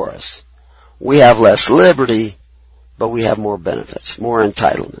choose for us. We have less liberty, but we have more benefits, more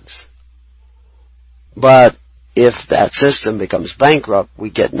entitlements. But if that system becomes bankrupt, we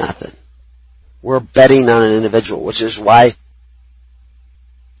get nothing. We're betting on an individual, which is why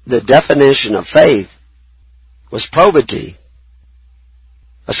the definition of faith was probity,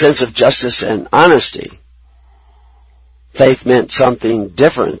 a sense of justice and honesty. Faith meant something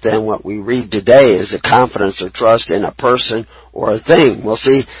different than what we read today as a confidence or trust in a person or a thing. Well,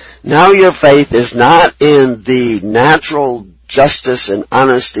 see, now your faith is not in the natural justice and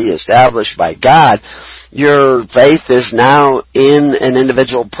honesty established by God. Your faith is now in an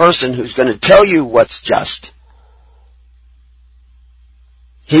individual person who's going to tell you what's just.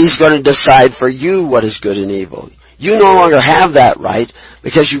 He's going to decide for you what is good and evil. You no longer have that right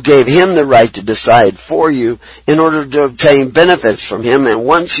because you gave Him the right to decide for you in order to obtain benefits from Him. And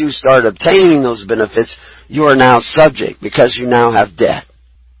once you start obtaining those benefits, you are now subject because you now have debt.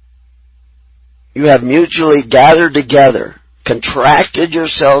 You have mutually gathered together, contracted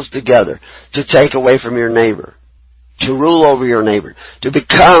yourselves together to take away from your neighbor, to rule over your neighbor, to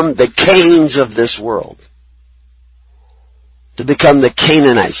become the Cains of this world, to become the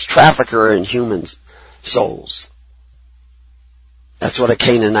Canaanites, trafficker in human souls. That's what a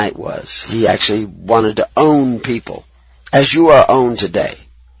Canaanite was. He actually wanted to own people, as you are owned today,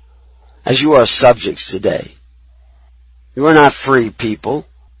 as you are subjects today. You are not free people.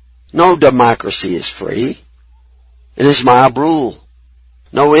 No democracy is free. It is mob rule.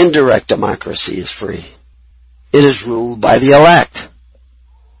 No indirect democracy is free. It is ruled by the elect.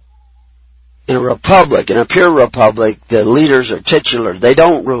 In a republic, in a pure republic, the leaders are titular. They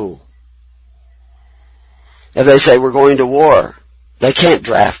don't rule. If they say we're going to war, they can't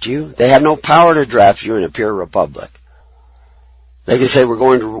draft you. They have no power to draft you in a pure republic. They can say we're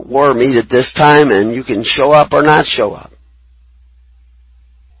going to war, meet at this time, and you can show up or not show up.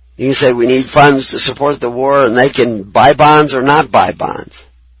 You can say we need funds to support the war, and they can buy bonds or not buy bonds.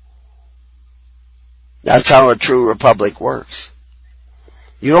 That's how a true republic works.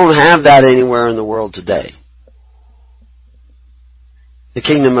 You don't have that anywhere in the world today. The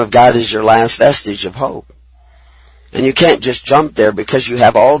kingdom of God is your last vestige of hope. And you can't just jump there because you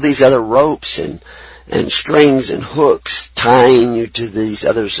have all these other ropes and strings and hooks tying you to these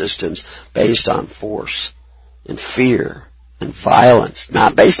other systems based on force and fear and violence,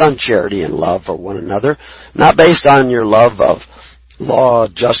 not based on charity and love for one another, not based on your love of law,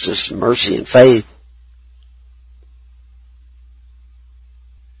 justice, mercy, and faith,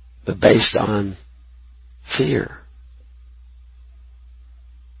 but based on fear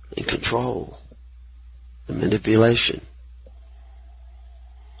and control and manipulation.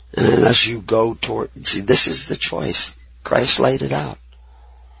 And unless you go toward, see, this is the choice. Christ laid it out.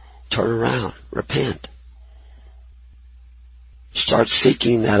 Turn around. Repent. Start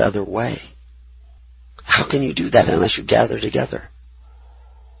seeking that other way. How can you do that unless you gather together?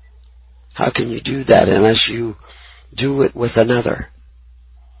 How can you do that unless you do it with another?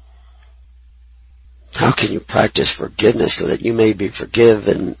 How can you practice forgiveness so that you may be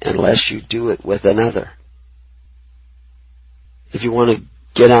forgiven unless you do it with another? If you want to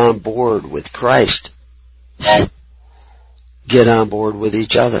get on board with Christ, get on board with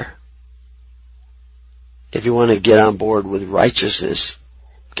each other. If you want to get on board with righteousness,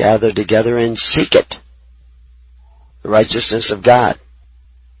 gather together and seek it. The righteousness of God.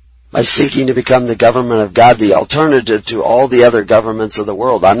 By seeking to become the government of God, the alternative to all the other governments of the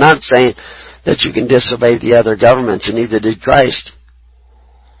world. I'm not saying that you can disobey the other governments, and neither did Christ.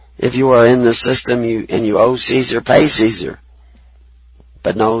 If you are in the system and you owe Caesar, pay Caesar.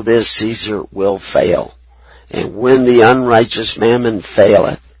 But know this, Caesar will fail. And when the unrighteous mammon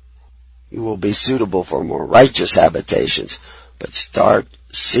faileth, you will be suitable for more righteous habitations. But start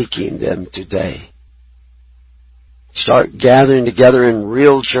seeking them today. Start gathering together in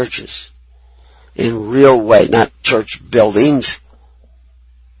real churches. In real way, not church buildings,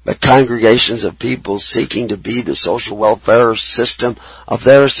 but congregations of people seeking to be the social welfare system of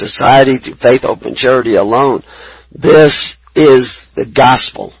their society through faith, hope, and charity alone. This is the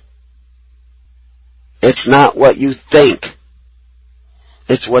gospel. It's not what you think.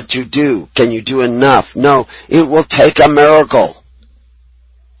 It's what you do. Can you do enough? No. It will take a miracle.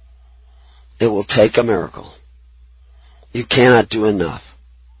 It will take a miracle. You cannot do enough.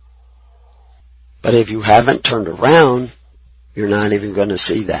 But if you haven't turned around, you're not even going to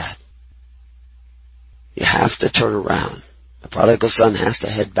see that. You have to turn around. The prodigal son has to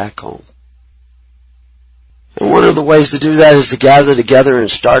head back home. And one of the ways to do that is to gather together and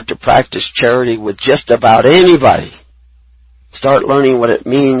start to practice charity with just about anybody. Start learning what it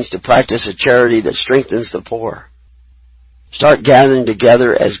means to practice a charity that strengthens the poor. Start gathering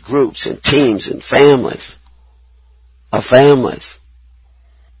together as groups and teams and families of families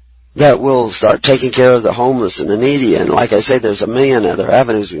that will start taking care of the homeless and the needy. And like I say, there's a million other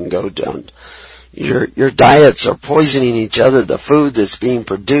avenues we can go down. Your diets are poisoning each other. The food that's being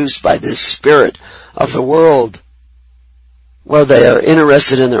produced by this spirit of the world, where they are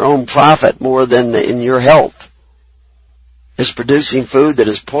interested in their own profit more than in your health, is producing food that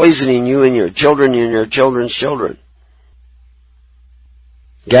is poisoning you and your children and your children's children.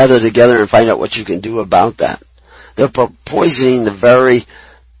 Gather together and find out what you can do about that. They're poisoning the very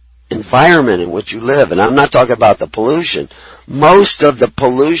environment in which you live. And I'm not talking about the pollution. Most of the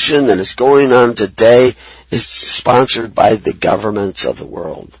pollution that is going on today is sponsored by the governments of the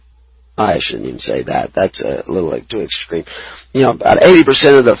world. I shouldn't even say that. That's a little too extreme. About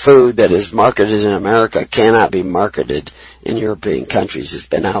 80% of the food that is marketed in America cannot be marketed in European countries. It's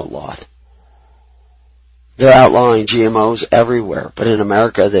been outlawed. They're outlawing GMOs everywhere, but in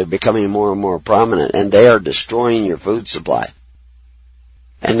America they're becoming more and more prominent, and they are destroying your food supply.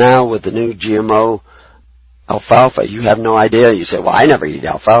 And now with the new GMO alfalfa, you have no idea. You say, well, I never eat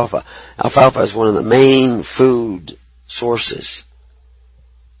alfalfa. Alfalfa is one of the main food sources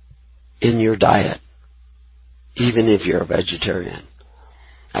in your diet, even if you're a vegetarian.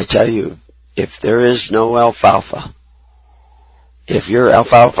 I tell you, if there is no alfalfa, if your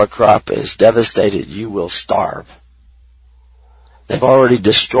alfalfa crop is devastated, you will starve. They've already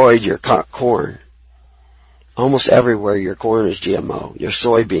destroyed your corn. Almost everywhere your corn is GMO. Your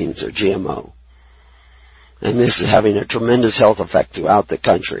soybeans are GMO. And this is having a tremendous health effect throughout the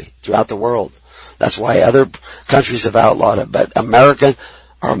country, throughout the world. That's why other countries have outlawed it. But Americans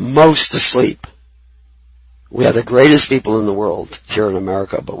are most asleep. We have the greatest people in the world here in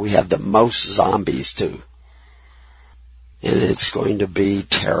America, but we have the most zombies too. And it's going to be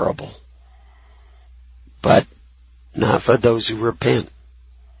terrible. But not for those who repent,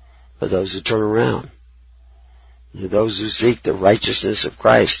 for those who turn around, for those who seek the righteousness of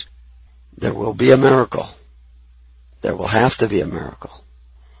Christ. There will be a miracle. There will have to be a miracle.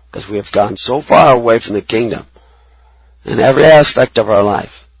 Because we have gone so far away from the kingdom in every aspect of our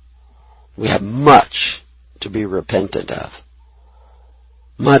life. We have much to be repentant of.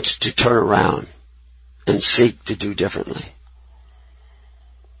 Much to turn around and seek to do differently.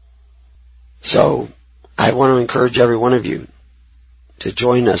 So, I want to encourage every one of you to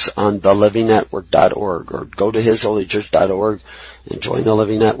join us on thelivingnetwork.org or go to hisholychurch.org and join the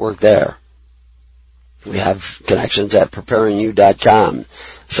Living Network there. We have connections at preparingyou.com.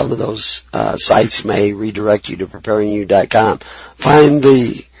 Some of those sites may redirect you to preparingyou.com. Find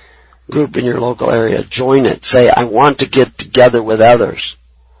the group in your local area. Join it. Say, I want to get together with others.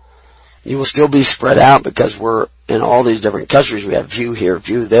 You will still be spread out because we're in all these different countries. We have few here,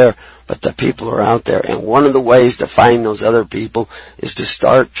 few there, but the people are out there. And one of the ways to find those other people is to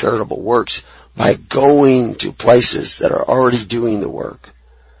start charitable works by going to places that are already doing the work.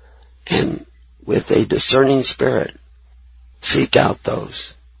 And with a discerning spirit, seek out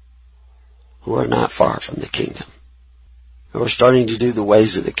those who are not far from the kingdom, who are starting to do the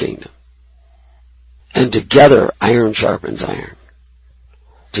ways of the kingdom. And together, iron sharpens iron.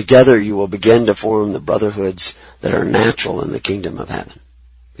 Together you will begin to form the brotherhoods that are natural in the kingdom of heaven.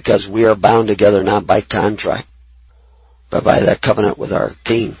 Because we are bound together not by contract, but by that covenant with our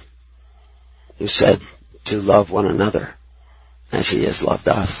King, who said to love one another as He has loved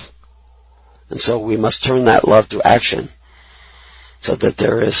us. And so we must turn that love to action so that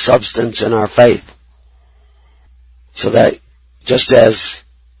there is substance in our faith. So that just as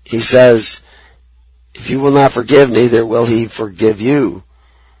He says, if you will not forgive, neither will He forgive you.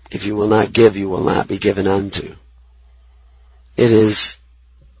 If you will not give, you will not be given unto. It is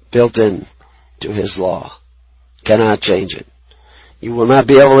built in to His law. Cannot change it. You will not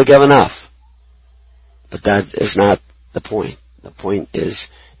be able to give enough. But that is not the point. The point is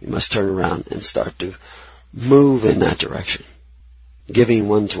you must turn around and start to move in that direction. Giving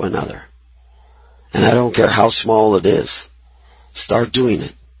one to another. And I don't care how small it is. Start doing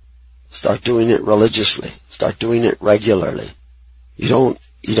it. Start doing it religiously. Start doing it regularly. You don't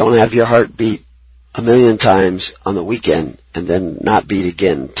have your heart beat 1,000,000 times on the weekend and then not beat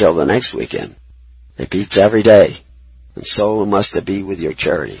again till the next weekend. It beats every day. And so must it be with your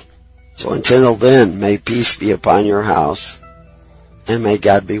charity. So until then, may peace be upon your house and may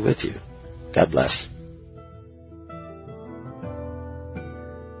God be with you. God bless.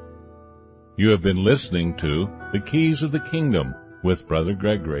 You have been listening to The Keys of the Kingdom with Brother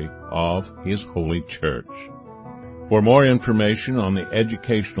Gregory of His Holy Church. For more information on the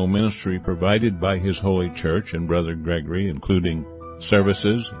educational ministry provided by His Holy Church and Brother Gregory, including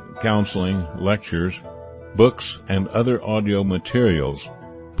services, counseling, lectures, books, and other audio materials,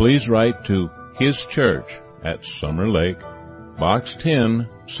 please write to His Church at Summer Lake, Box 10,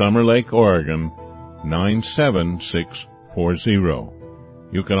 Summer Lake, Oregon, 97640.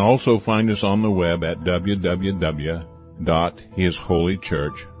 You can also find us on the web at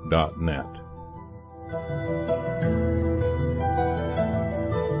www.hisholychurch.net.